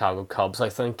the Chicago Cubs, I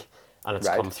think, and it's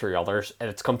come through others. And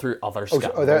it's come through other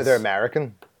scandals. Oh, they're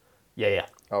American. Yeah.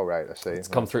 Oh right, I see. It's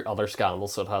come through other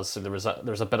scandals, so it has. So there's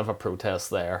a bit of a protest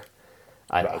there.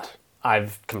 I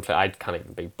can't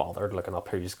even be bothered looking up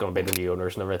who's going to be the new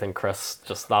owners and everything, Chris.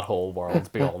 Just that whole world's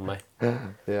beyond me.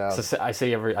 Yeah. So I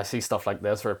see stuff like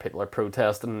this where people are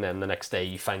protesting, and then the next day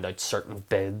you find out certain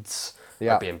bids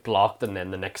are being blocked, and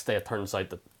then the next day it turns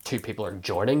out that 2 people are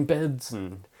joining bids,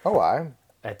 and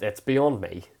it's beyond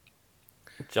me.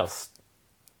 Just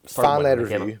fan letter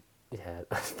review. Yeah,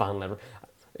 fan letter.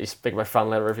 You speak about fan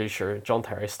letter review, sure. John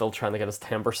Terry's still trying to get his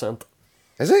 10%.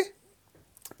 Is he?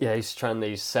 Yeah, he's trying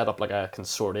to set up like a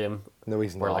consortium. No,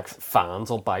 he's where not. Like fans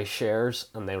will buy shares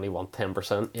and they only want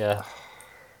 10%. Yeah,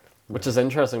 which is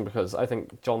interesting because I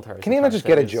think John Terry. Can he not just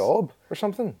get a job or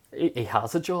something? He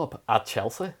has a job at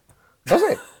Chelsea. Does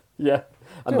he? Yeah,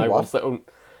 And now once they own,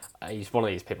 he's one of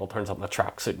these people turns up in a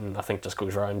tracksuit and I think just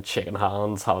goes around shaking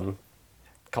hands, having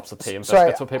cups of tea and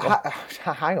biscuits with people.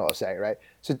 Hang on a second, right?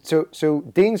 So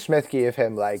Dean Smith gave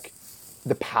him like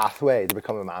the pathway to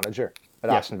become a manager at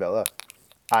Aston Villa,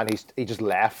 and he just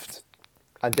left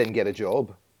and didn't get a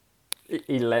job.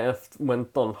 He left, went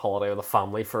on holiday with the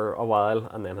family for a while,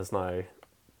 and then has now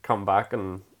come back,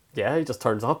 and yeah, he just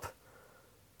turns up.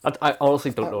 I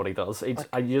honestly don't know what he does.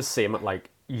 I just see him at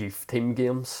like youth team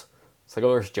games. It's like,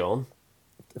 oh, there's John.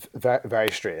 Very,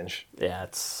 very strange. Yeah,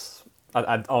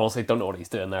 I honestly don't know what he's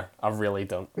doing there. I really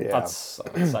don't. Yeah. That's a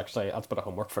bit of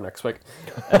homework for next week.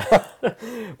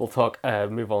 We'll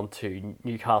move on to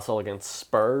Newcastle against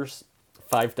Spurs.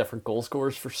 5 different goal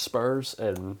scorers for Spurs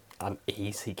in an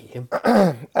easy game.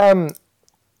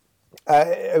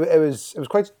 It was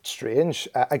quite strange.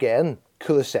 Again,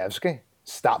 Kulusevski,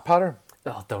 stat pattern.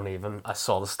 Oh, don't even. I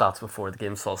saw the stats before the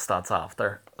game, saw the stats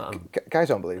after. Guy's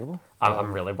unbelievable.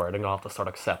 I'm really worried I'm going to have to start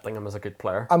accepting him as a good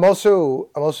player. I'm also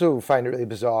finding it really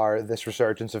bizarre, this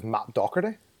resurgence of Matt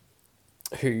Doherty,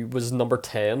 who was number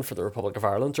 10 for the Republic of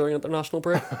Ireland during international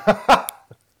break.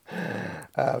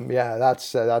 Yeah,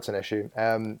 that's an issue.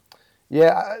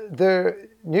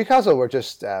 Newcastle were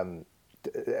just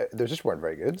they just weren't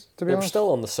very good, to be honest. They were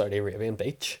still on the Saudi Arabian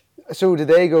beach. So did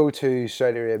they go to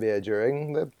Saudi Arabia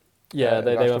during the? Yeah,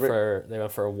 they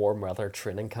went for a warm weather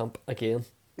training camp again.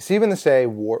 See, when they say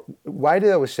why do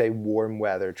they always say warm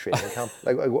weather training camp?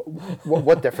 Like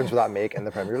what difference would that make in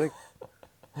the Premier League?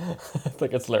 I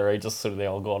think it's literally just so they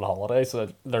all go on holiday, so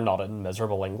that they're not in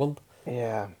miserable England.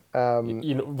 Yeah.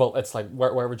 Well, it's like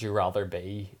where would you rather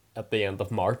be at the end of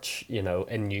March?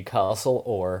 In Newcastle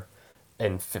or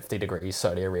in 50 degrees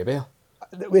Saudi Arabia?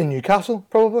 In Newcastle,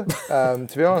 probably. To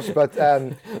be honest, but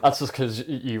that's just because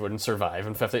you wouldn't survive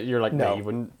in 50. You're like, no, you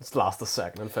wouldn't last a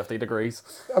second in 50 degrees.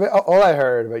 I mean, all I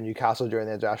heard about Newcastle during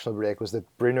the international break was that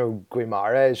Bruno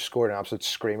Guimaraes scored an absolute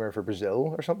screamer for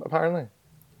Brazil or something. Apparently.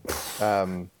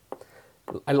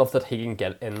 I love that he can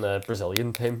get in the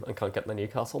Brazilian team and can't get in the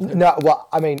Newcastle team. No, well,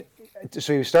 I mean,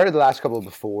 so he started the last couple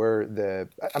before the.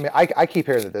 I mean, I keep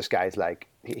hearing that this guy's like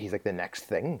he's like the next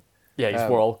thing. Yeah,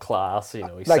 he's world class. He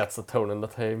sets the tone in the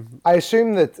team. I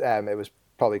assume that it was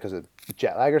probably because of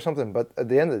jet lag or something. But at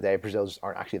the end of the day, Brazil just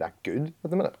aren't actually that good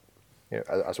at the minute.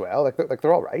 As well. Like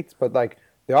they're all right, but like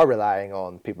they are relying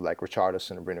on people like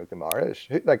Richarlison and Bruno Guimaraes,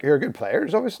 who are good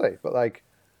players, obviously. But like,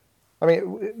 I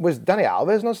mean, was Dani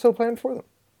Alves not still playing for them?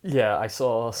 Yeah, I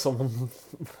saw someone,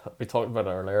 we talked about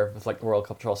it earlier, with like the World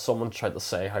Cup draw, someone tried to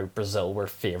say how Brazil were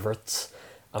favourites.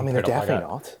 I mean, they're definitely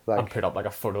not. And put up like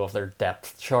a photo of their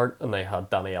depth chart, and they had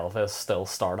Dani Alves still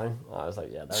starting. I was like,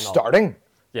 yeah, they're not. Starting?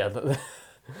 Yeah.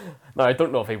 No, I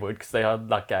don't know if he would, because they had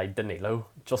that guy Danilo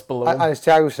just below him. And is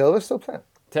Thiago Silva still playing?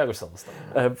 Thiago Silva still.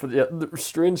 But yeah, the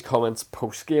strange comments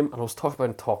post-game, and I was talking about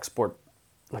in TalkSport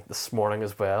like this morning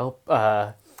as well.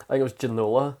 I think it was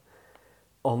Ginola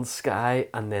on Sky,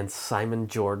 and then Simon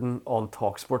Jordan on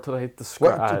TalkSport today.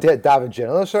 David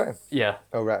Ginola, sorry? Yeah.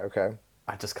 Oh, right, okay.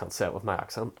 I just can't say it with my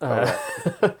accent. Right.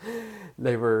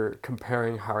 They were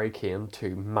comparing Harry Kane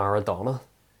to Maradona.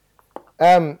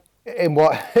 In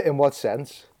what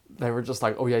sense? They were just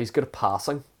like, oh yeah, he's good at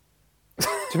passing.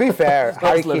 To be fair,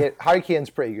 Harry Kane's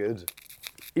pretty good.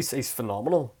 He's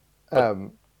phenomenal.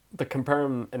 To compare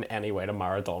him in any way to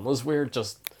Maradona is weird,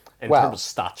 just in terms of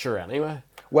stature anyway.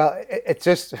 Well, it's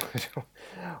just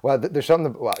there's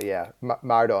something. Well, yeah,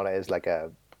 Maradona is like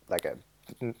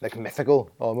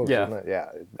mythical almost, isn't it?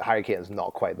 Yeah, Harry Kane's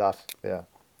not quite that. Yeah,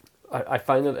 I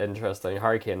find it interesting.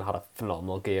 Harry Kane had a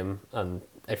phenomenal game, and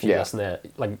if you listen to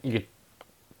it, like you could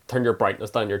turn your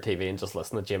brightness down your TV and just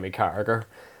listen to Jamie Carragher,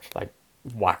 like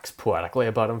wax poetically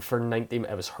about him for 90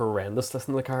 minutes. It was horrendous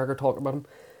listening to Carragher talk about him.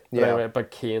 But anyway,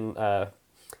 about Kane,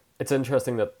 it's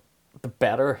interesting that the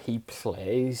better he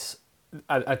plays,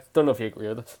 I don't know if you agree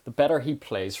with it, the better he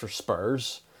plays for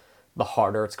Spurs, the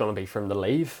harder it's going to be for him to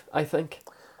leave, I think.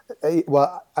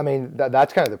 Well, I mean,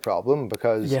 that's kind of the problem,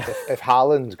 because if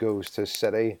Haaland goes to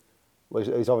City, well,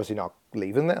 he's obviously not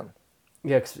leaving then.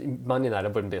 Yeah, because Man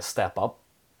United wouldn't be a step up.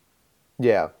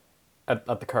 Yeah. At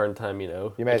the current time,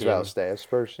 You may as well stay at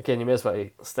Spurs. Again, you may as well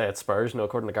stay at Spurs,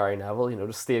 according to Gary Neville,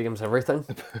 the stadium's everything.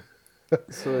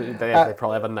 So they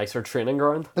probably have a nicer training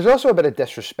ground. There's also a bit of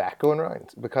disrespect going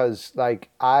around, because, like,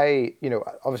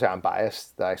 obviously I'm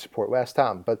biased that I support West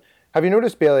Ham, but have you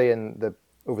noticed, Bailey,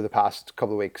 over the past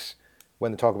couple of weeks,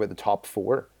 when they talk about the top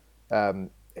four,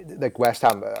 like West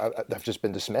Ham have just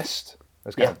been dismissed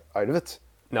as kind of out of it?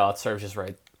 No, it serves you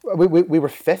right. We were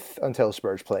fifth until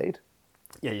Spurs played.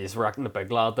 Yeah, he's racking the big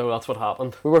lad, though. That's what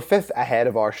happened. We were fifth ahead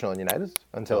of Arsenal and United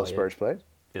until Spurs played.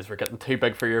 These were getting too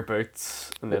big for your boots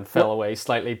and then fell away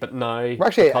slightly. But now,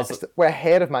 we're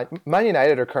ahead of Man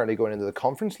United are currently going into the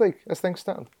Conference League as things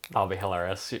stand. That'll be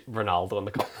hilarious. Ronaldo in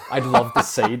the I'd love to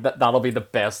see that. That'll be the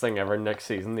best thing ever next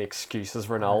season. The excuses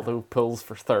Ronaldo pulls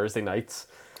for Thursday nights.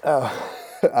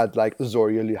 I'd like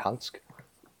Zorya Luhansk.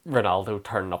 Ronaldo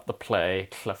turning up to play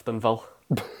Cliftonville.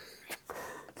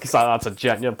 Because that's a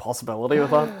genuine possibility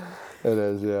with that. It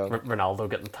is, yeah. Ronaldo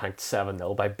getting tanked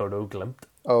 7-0 by Bodo Glimt.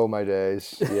 Oh my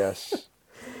days, yes.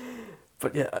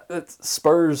 But yeah, it's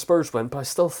Spurs win, but I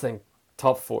still think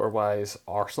top 4 wise,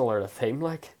 Arsenal are the team,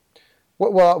 like.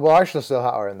 Well, Arsenal still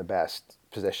are in the best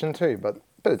position too, but a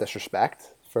bit of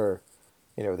disrespect for,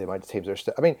 the amount of teams that are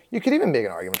still. I mean, you could even make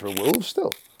an argument for Wolves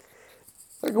still.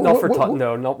 Like,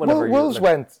 not whenever Wolves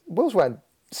went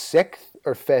 6th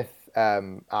or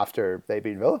 5th after they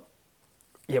beat Villa.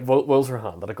 Yeah, Wolves were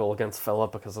handed a goal against Villa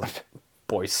because of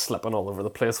boys slipping all over the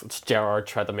place, which Gerrard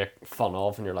tried to make fun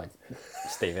of, and you're like,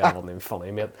 Stevie, that wasn't even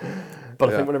funny, mate. But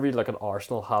I think whenever you look at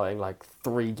Arsenal having like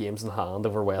 3 games in hand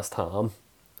over West Ham,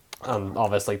 and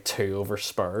obviously 2 over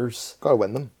Spurs. Gotta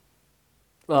win them.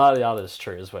 That is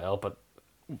true as well, but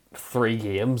 3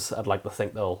 games, I'd like to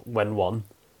think they'll win 1.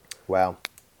 Wow.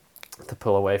 To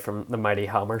pull away from the mighty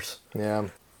Hammers. Yeah.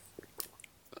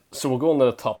 So we'll go on to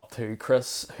the top 2,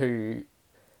 Chris, who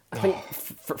I think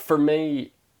for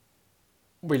me,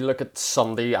 we look at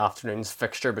Sunday afternoon's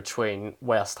fixture between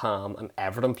West Ham and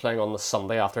Everton playing on the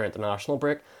Sunday after international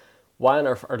break. Why on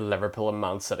earth are Liverpool and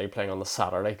Man City playing on the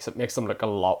Saturday? Because it makes them look a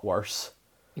lot worse.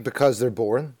 Because they're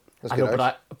boring. I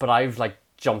know, but I've like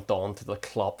jumped on to the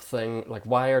Klopp thing. Like,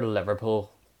 why are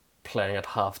Liverpool playing at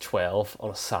 12:30 on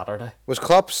a Saturday? Was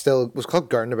Klopp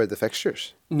garden about the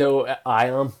fixtures? No, I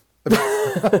am.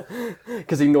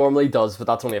 Because he normally does, but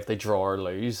that's only if they draw or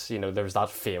lose. There was that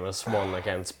famous one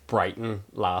against Brighton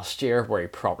last year where he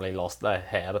probably lost the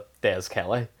head at Des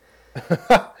Kelly.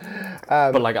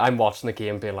 But like, I'm watching the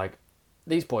game being like,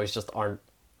 these boys just aren't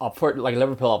up for it. Like,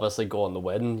 Liverpool obviously go on the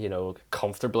win,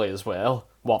 comfortably as well.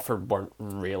 Watford weren't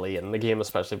really in the game,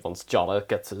 especially once Jota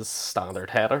gets his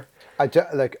standard header. I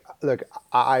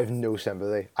have no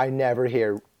sympathy. I never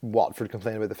hear Watford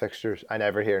complain about the fixtures. I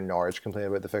never hear Norwich complain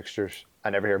about the fixtures.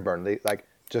 I never hear Burnley. But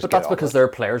that's because their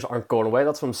players aren't going away.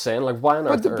 That's what I'm saying. Like, why on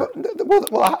earth?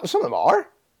 Well, some of them are,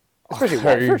 especially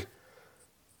Watford.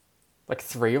 Like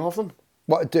 3 of them.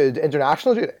 What, did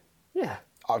international duty? Yeah.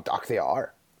 Oh, they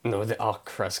are. No,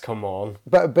 Chris, come on.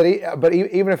 But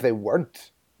even if they weren't,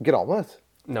 get on with it.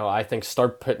 No, I think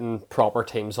start putting proper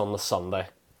teams on the Sunday.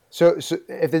 So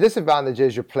if the disadvantage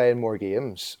is you're playing more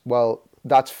games, well,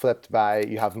 that's flipped by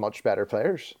you have much better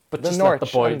players. But just let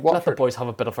the boys have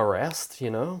a bit of a rest,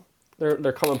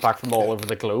 They're coming back from all over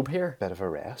the globe here. Bit of a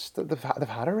rest? They've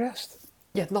had a rest?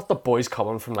 Yeah, not the boys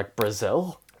coming from like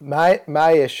Brazil. My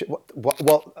issue,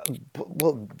 well,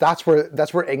 that's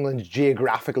where England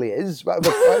geographically is.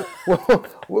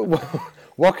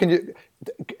 What can you?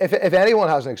 If anyone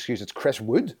has an excuse, it's Chris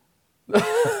Wood.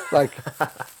 Like,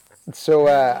 so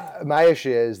my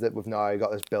issue is that we've now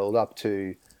got this build up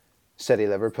to City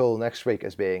Liverpool next week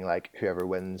as being like whoever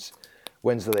wins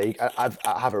the league. I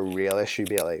have a real issue,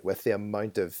 Bailey, with the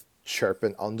amount of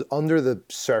chirping under the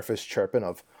surface chirping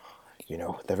of,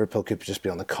 Liverpool could just be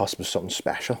on the cusp of something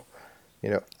special,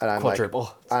 and I'm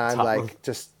quadruple. Like,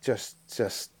 just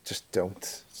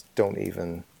don't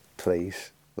even,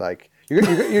 please. Like,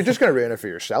 you're just gonna ruin it for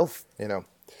yourself,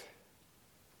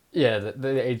 Yeah,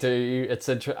 they do. It's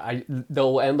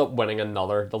they'll end up winning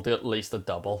another. They'll do at least a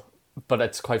double. But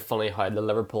it's quite funny how the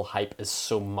Liverpool hype is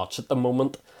so much at the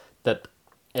moment that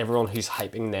everyone who's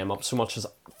hyping them up so much has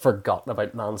forgotten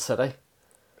about Man City.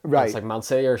 Right. It's like Man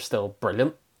City are still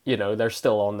brilliant. They're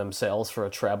still on themselves for a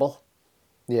treble.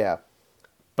 Yeah.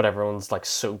 But everyone's like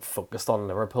so focused on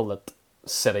Liverpool that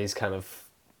City's kind of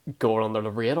going under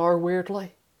the radar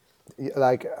weirdly.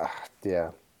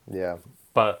 Yeah.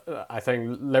 But I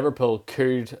think Liverpool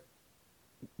could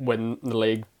win the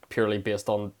league purely based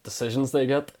on decisions they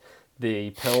get.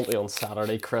 The penalty on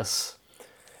Saturday, Chris.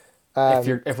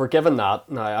 If we're given that,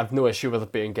 now I've no issue with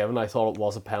it being given. I thought it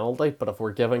was a penalty, but if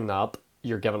we're giving that,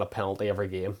 you're given a penalty every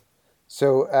game.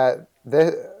 So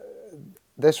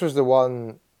this was the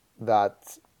one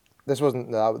that this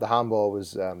wasn't the handball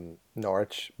was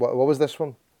Norwich. What was this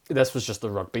one? This was just a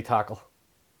rugby tackle.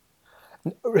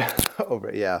 Oh,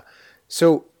 right, yeah.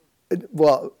 So,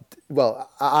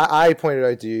 I pointed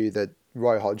out to you that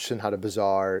Roy Hodgson had a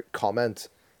bizarre comment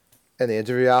in the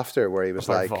interview after where he was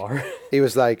like,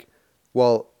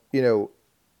 well,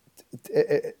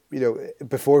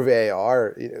 before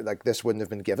VAR, like this wouldn't have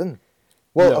been given.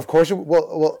 Well, no. Of course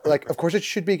it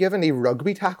should be given. He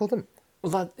rugby tackled him.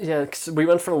 Well, 'cause we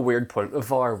went from a weird point of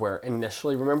VAR where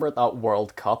initially, remember at that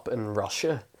World Cup in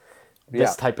Russia,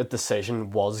 this type of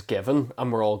decision was given,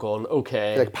 and we're all going,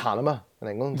 okay. Like Panama in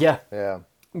England. Yeah. Yeah.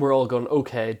 We're all going,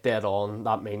 okay, dead on.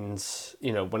 That means,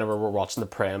 whenever we're watching the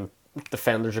Prem,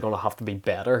 defenders are going to have to be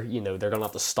better. They're going to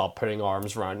have to stop putting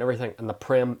arms around everything. And the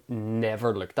Prem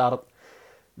never looked at it.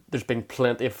 There's been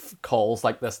plenty of calls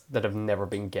like this that have never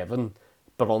been given.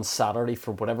 But on Saturday,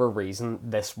 for whatever reason,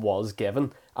 this was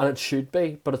given. And it should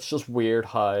be, but it's just weird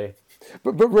how...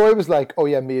 But Roy was like, oh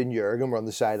yeah, me and Jurgen were on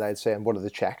the sideline saying, what are they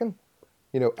checking?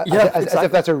 As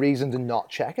if that's a reason to not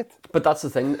check it. But that's the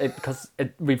thing, because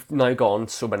we've now gone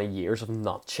so many years of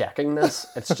not checking this.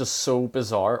 It's just so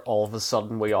bizarre. All of a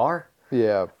sudden we are.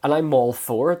 Yeah. And I'm all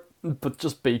for it, but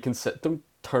just be consistent. Don't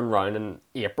turn around in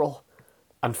April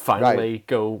and finally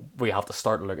go, we have to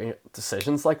start looking at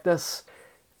decisions like this.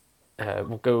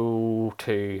 We'll go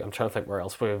to, I'm trying to think where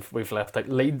else we've left out.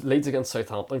 Leeds against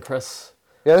Southampton, Chris.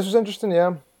 Yeah, this was interesting,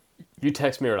 yeah. You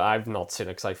text me earlier, I've not seen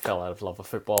it because I fell out of love with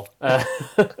football. But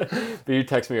you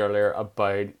text me earlier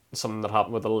about something that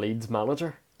happened with the Leeds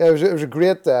manager. Yeah, it was a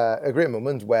great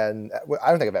moment when, I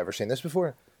don't think I've ever seen this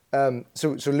before.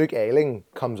 So Luke Ayling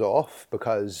comes off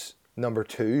because number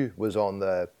 2 was on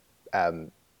the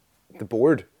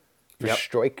board for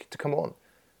strike to come on.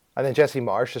 And then Jesse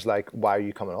Marsh is like, why are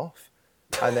you coming off?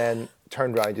 And then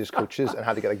turned around to his coaches and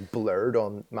had to get blurred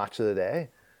on Match of the Day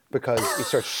because he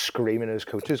starts screaming at his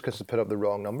coaches because they put up the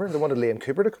wrong number. They wanted Liam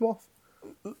Cooper to come off.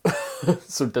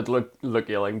 So did Luke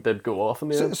Ayling did go off in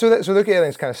the end? So Luke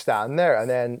Ayling's kind of standing there,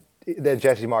 and then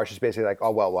Jesse Marsh is basically like,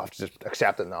 oh, well, we'll have to just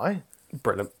accept it now.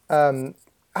 Brilliant.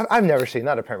 I've never seen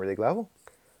that at Premier League level.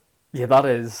 Yeah, that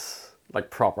is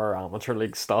proper amateur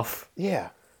league stuff. Yeah.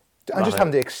 And just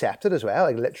having to accept it as well,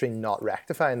 literally not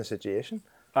rectifying the situation.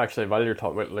 Actually, while you're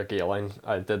talking about Luke Ayling,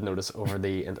 I did notice over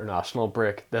the international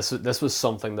break, this was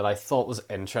something that I thought was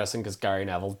interesting because Gary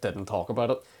Neville didn't talk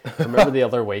about it. Remember the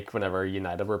other week whenever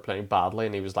United were playing badly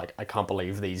and he was like, I can't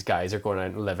believe these guys are going out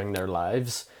and living their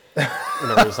lives. And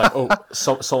he was like, oh,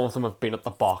 some of them have been at the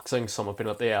boxing, some have been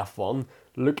at the F1.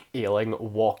 Luke Ayling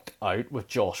walked out with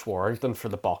Josh Warrington for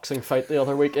the boxing fight the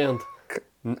other weekend.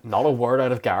 Not a word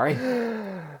out of Gary.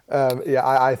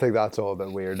 I think that's all a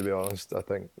bit weird, to be honest. I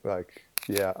think,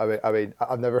 I mean,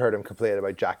 I've never heard him complain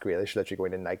about Jack Grealish literally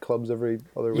going to nightclubs every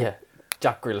other week. Yeah,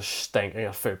 Jack Grealish stinking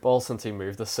at football since he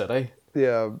moved to City.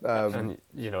 Yeah. And,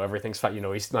 everything's fine.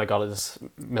 He's now got his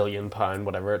 £1 million,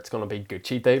 whatever, it's going to be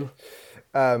Gucci deal.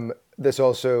 This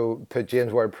also put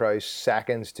James Ward-Prowse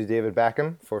second to David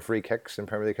Beckham for free kicks in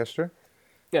Premier League history.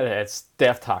 Yeah, it's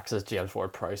death taxes James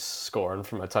Ward-Prowse scoring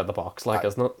from outside the box,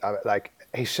 isn't it?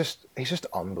 He's just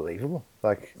unbelievable.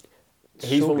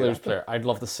 He's one of those players. I'd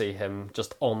love to see him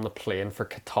just on the plane for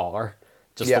Qatar,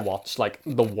 just to watch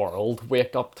the world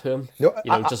wake up to him. No,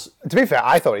 to be fair,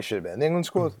 I thought he should have been in the England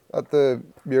squad at the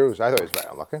Euros. I thought he was very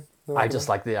unlucky. I just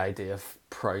like the idea of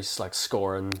Price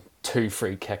scoring 2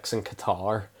 free kicks in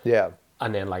Qatar. Yeah,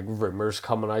 and then rumours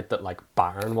coming out that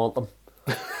Bayern want them.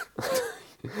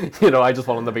 I just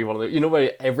want him to be one of the...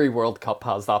 where every World Cup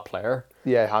has that player?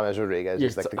 Yeah, James Rodriguez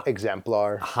is the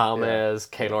exemplar. James,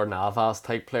 Keylor Navas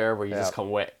type player where you just come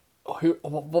away...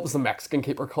 What was the Mexican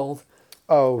keeper called?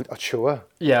 Oh, Ochoa.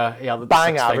 Yeah.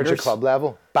 Bang average at club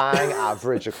level. Bang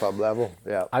average at club level,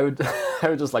 yeah. I would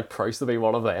just like Price to be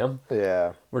one of them.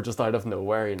 Yeah. We're just out of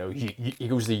nowhere, he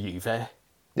goes to Juve.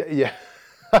 Yeah.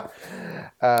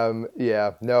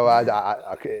 Yeah.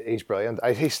 No, he's brilliant.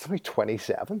 He's only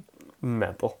 27.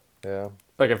 Mental. Yeah.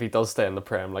 If he does stay in the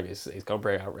Prem, he's going to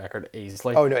break that record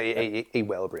easily. Oh, no, he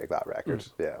will break that record,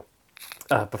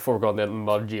 yeah. Before we go on to the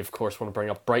mud, you of course want to bring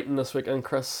up Brighton this weekend,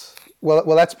 Chris. Well,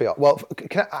 let's be honest. Well,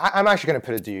 I'm actually going to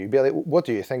put it to you, Bailey. What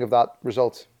do you think of that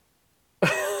result?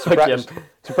 So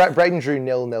Brighton drew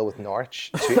 0-0 with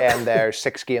Norwich to end their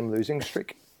 6-game losing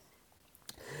streak.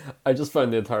 I just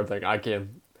found the entire thing,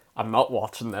 I'm not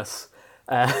watching this.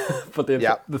 But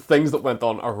the things that went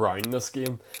on around this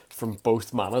game from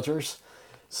both managers.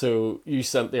 So you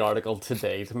sent the article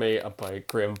today to me about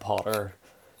Graham Potter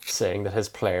saying that his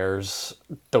players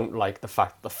don't like the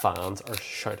fact that the fans are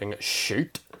shouting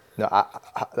shoot. No,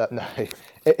 no.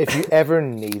 If you never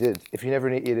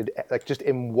needed, just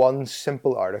in one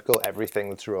simple article, everything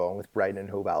that's wrong with Brighton and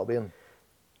Hove Albion,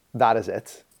 that is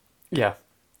it. Yeah.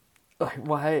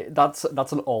 Why? That's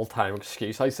an all-time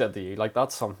excuse. I said to you,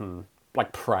 that's something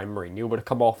Prime Mourinho would have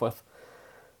come off with.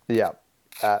 Yeah.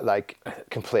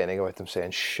 Complaining about them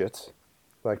saying shit.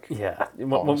 Yeah.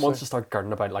 Once you start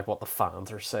girding about what the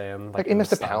fans are saying, he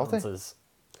missed a penalty.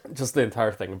 Just the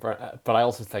entire thing. But I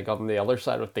also think on the other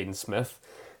side with Dean Smith.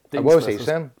 What was he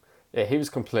saying? Yeah, he was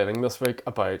complaining this week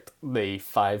about the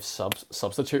five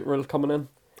substitute rule coming in.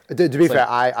 To be It's fair,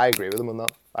 like, I agree with him on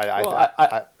that.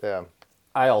 well, Yeah.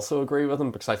 I also agree with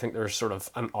him because I think there's sort of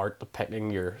an art to picking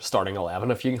your starting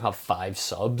 11. If you can have five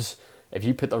subs, if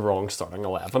you put the wrong starting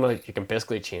 11 out, you can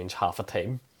basically change half a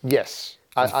team. Yes.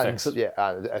 Fix it. Yeah,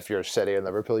 and if you're City and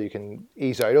Liverpool, you can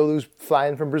ease out all those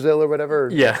flying from Brazil or whatever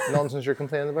Yeah. nonsense you're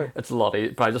complaining about. It's a lot,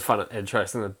 but I just find it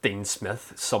interesting that Dean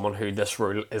Smith, someone who this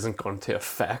rule isn't going to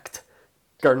affect,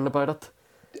 gurning about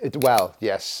it. Well,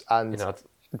 yes, and You know,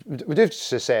 we do have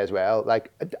to say as well, like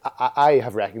I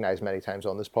have recognised many times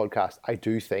on this podcast, I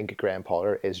do think Graham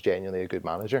Potter is genuinely a good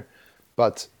manager,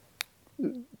 but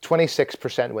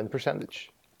 26% win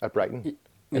percentage at Brighton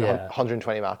in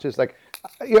 120 matches, like,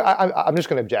 I'm just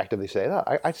going to objectively say that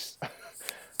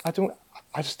I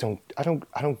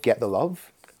don't get the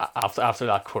love. after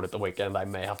that quote at the weekend, I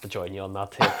may have to join you on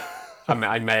that take.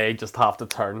 I may just have to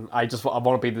turn. I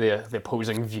want to be the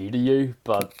opposing view to you,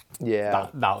 but Yeah.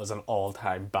 that was an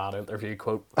all-time bad interview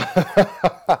quote.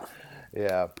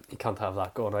 Yeah. You can't have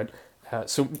that going out.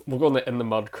 So we're going in the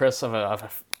mud, Chris. I have a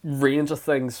range of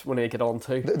things we need to get on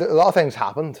to. A lot of things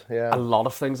happened. Yeah. A lot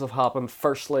of things have happened.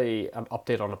 Firstly, an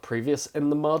update on a previous In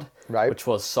the Mud, Right. which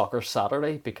was Soccer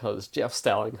Saturday, because Jeff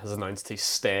Stelling has announced he's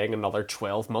staying another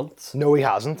 12 months. No, he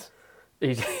hasn't.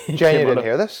 He Jenny came didn't out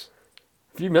hear this.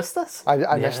 Have you missed this?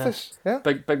 I missed this. Yeah.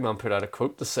 Big man put out a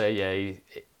quote to say,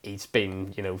 he's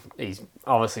been, he's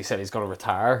obviously said he's going to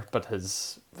retire, but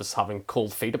was having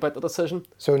cold feet about the decision.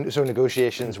 So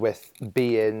negotiations with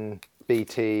BN,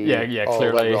 BT, Yeah, all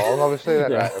clearly. went wrong, obviously. Yeah.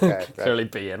 Right, okay, right. Clearly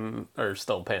being, or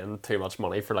still paying too much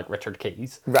money for like Richard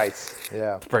Keys. Right,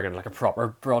 yeah. Bring in like a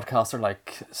proper broadcaster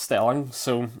like Stelling.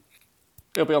 So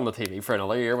he'll be on the TV for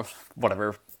another year with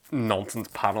whatever nonsense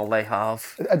panel they have.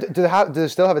 Do they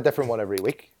still have a different one every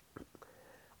week?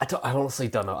 I honestly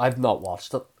don't know. I've not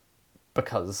watched it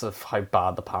because of how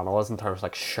bad the panel is in terms of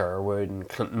like Sherwood and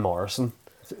Clinton Morrison.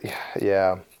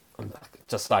 Yeah.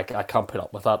 Just like I can't put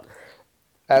up with that.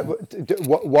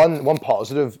 One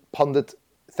positive pundit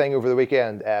thing over the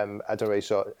weekend, I don't know if you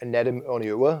saw, Nedim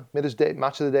Oniuwa made his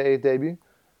match of the day debut.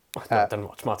 I didn't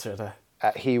watch much of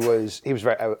it. He was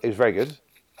very good,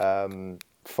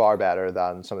 far better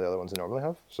than some of the other ones they normally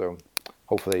have. So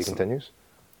hopefully he continues.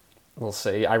 We'll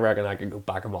see. I reckon I could go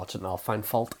back and watch it and I'll find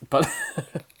fault. But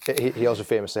he also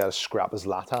famously had a scrap with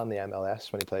Zlatan in the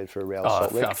MLS when he played for Real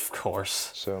Salt Lake. Of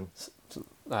course. So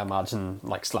I imagine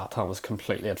like Zlatan was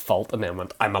completely at fault and then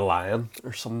went, "I'm a lion"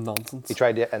 or some nonsense. he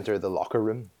tried to enter the locker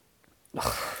room.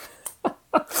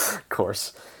 Of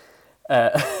course.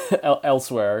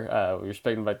 Elsewhere, we were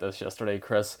speaking about this yesterday,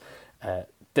 Chris.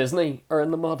 Disney are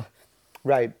in the mud.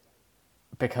 Right.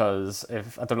 Because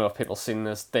I don't know if people seen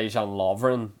this, Dejan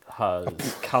Lovren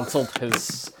has cancelled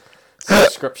his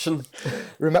subscription.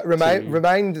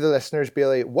 Remind the listeners,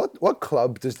 Bailey, what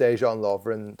club does Dejan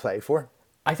Lovren play for?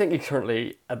 I think he's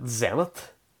currently at Zenit.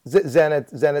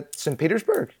 Zenit St.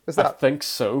 Petersburg? Is that? I think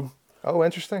so. Oh,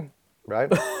 interesting. Right.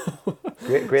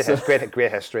 Great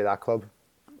history, that club.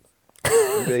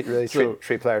 Really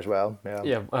treat players well.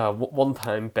 Yeah.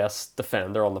 One-time best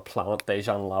defender on the planet,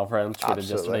 Dejan Lovren, tweeted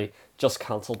yesterday, "Just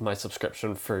cancelled my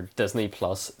subscription for Disney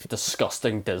Plus.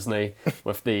 Disgusting Disney,"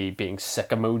 with the being sick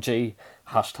emoji,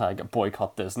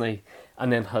 #boycott Disney,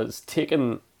 and then has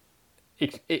taken.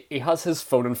 He has his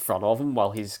phone in front of him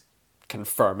while he's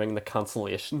confirming the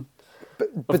cancellation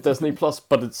of Disney Plus,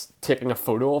 but it's taking a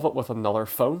photo of it with another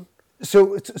phone.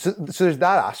 So there's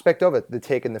that aspect of it, the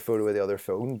taking the photo with the other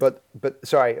phone. But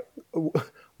sorry,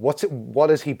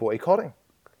 what is he boycotting?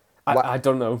 I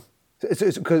don't know.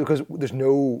 It's because there's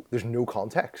no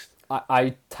context.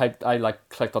 I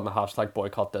clicked on the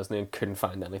 #boycott Disney and couldn't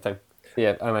find anything.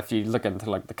 Yeah, and if you look into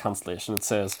like the cancellation, it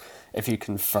says if you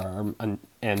confirm and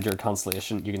end your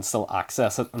cancellation, you can still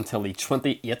access it until the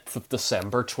 28th of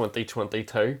December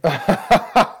 2022.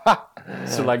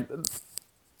 So like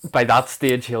by that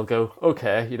stage he'll go,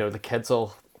 okay, the kids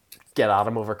will get at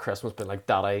him over Christmas, being like,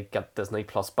 "Daddy, get Disney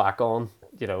Plus back on."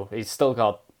 He's still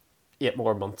got 8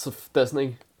 more months of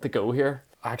Disney to go here.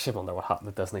 I actually wonder what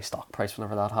happened to Disney stock price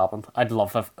whenever that happened. I'd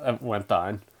love if it went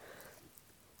down.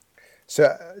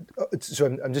 So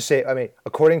I'm just saying. I mean,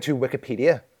 according to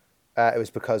Wikipedia, it was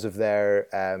because of their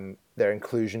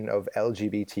inclusion of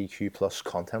LGBTQ plus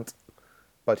content.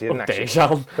 But he didn't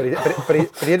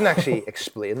he didn't actually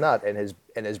explain that in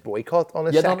his boycott on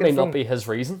his second that may film. not be his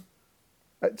reason.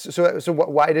 So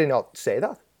why did he not say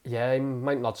that? Yeah, he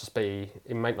might not be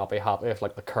happy if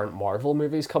like the current Marvel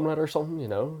movies coming out or something,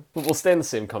 But we'll stay in the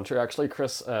same country actually,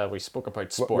 Chris. We spoke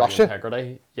about sporting Russia?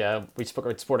 integrity. Yeah, we spoke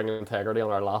about sporting integrity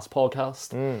on our last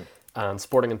podcast. and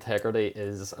Sporting Integrity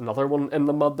is another one in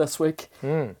the mud this week.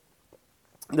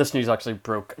 This news actually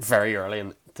broke very early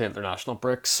in the international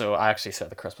break, so I actually said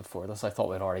the Chris before this, I thought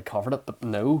we'd already covered it, but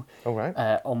no. Oh,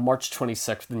 right. On March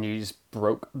 26th, the news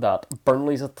broke that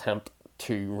Burnley's attempt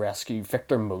to rescue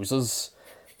Victor Moses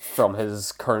from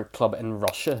his current club in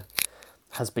Russia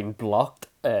has been blocked.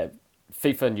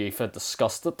 FIFA and UEFA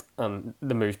discussed it, and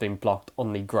the move's been blocked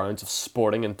on the grounds of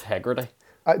sporting integrity.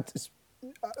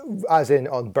 As in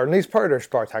on Burnley's part or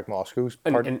Spartak Moscow's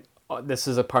part? This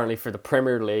is apparently for the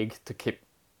Premier League to keep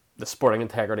the sporting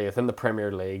integrity within the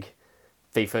Premier League.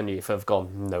 FIFA and UEFA have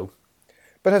gone, no.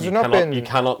 But has there not been... You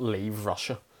cannot leave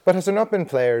Russia. But has there not been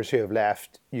players who have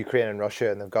left Ukraine and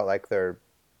Russia and they've got like their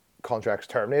contracts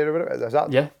terminated or whatever? Has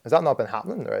that not been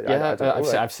happening? Or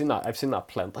I've seen that. I've seen that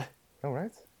plenty. Oh,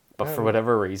 right. But for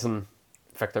whatever reason,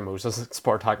 Victor Moses at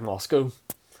Spartak Moscow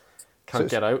can't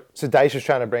get out. So Dice is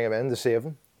trying to bring him in to save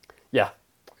him? Yeah.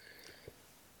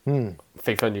 FIFA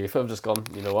and UEFA have just gone,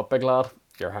 you know what, big lad,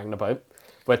 you're hanging about.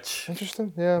 Which,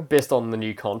 interesting, yeah. Based on the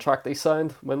new contract they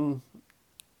signed, when...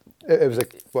 It was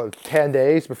like, 10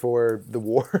 days before the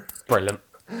war. Brilliant.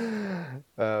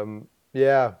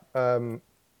 Yeah.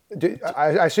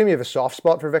 I assume you have a soft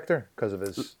spot for Victor because of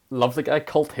his... Love the guy,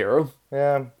 cult hero.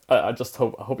 Yeah. I just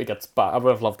hope he gets back. I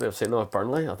would have loved to have seen him at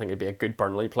Burnley. I think he'd be a good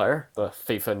Burnley player. But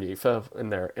FIFA and UEFA, in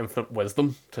their infinite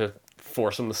wisdom, to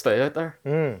force him to stay out there.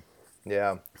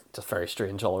 Yeah. Just very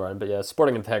strange all around. But yeah,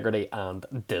 Sporting Integrity and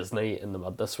Disney in the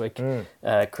mud this week.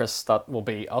 Chris, that will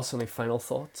be us. Any final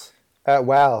thoughts?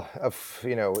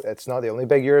 It's not the only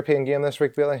big European game this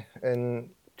week, Billy,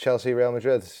 in Chelsea, Real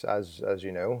Madrid, as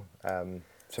you know.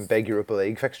 Some big Europa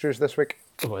League fixtures this week.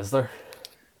 Oh, is there?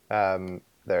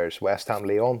 There's West Ham,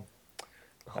 Lyon.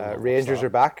 Rangers are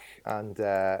back, and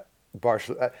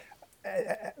Barcelona.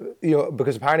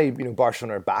 Because apparently,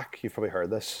 Barcelona are back. You've probably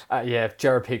heard this. Yeah,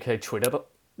 Gerard Piqué tweeted it.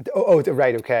 Oh,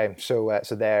 right, okay. So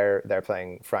they're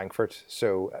playing Frankfurt.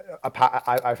 So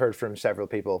I've heard from several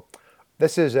people.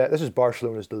 This is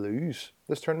Barcelona's to lose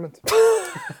this tournament,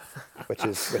 which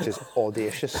is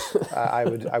audacious. I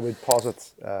would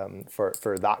posit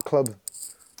for that club.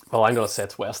 Well, I'm going to say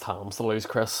it's West Ham's to lose,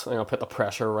 Chris. I'm going to put the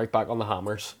pressure right back on the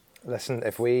Hammers. Listen,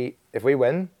 if we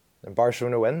win and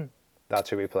Barcelona win, that's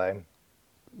who we play.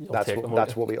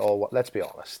 That's what we all want. Let's be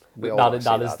honest.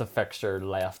 That is the fixture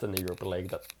left in the Europa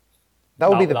League.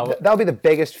 That'll be the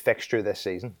biggest fixture this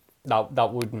season.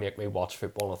 That would make me watch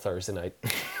football on a Thursday night.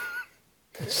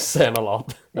 Saying a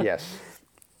lot. Yes.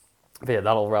 But yeah,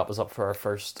 that'll wrap us up for our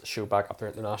first show back after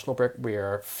international break. We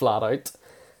are flat out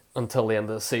until the end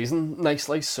of the season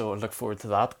nicely, so look forward to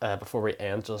that. Before we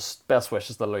end, just best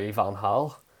wishes to Louis van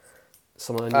Gaal.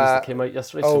 Some of the news that came out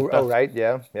yesterday. Right,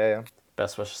 yeah.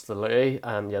 Best wishes to Louis,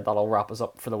 and yeah, that'll wrap us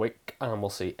up for the week, and we'll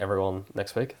see everyone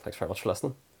next week. Thanks very much for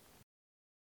listening.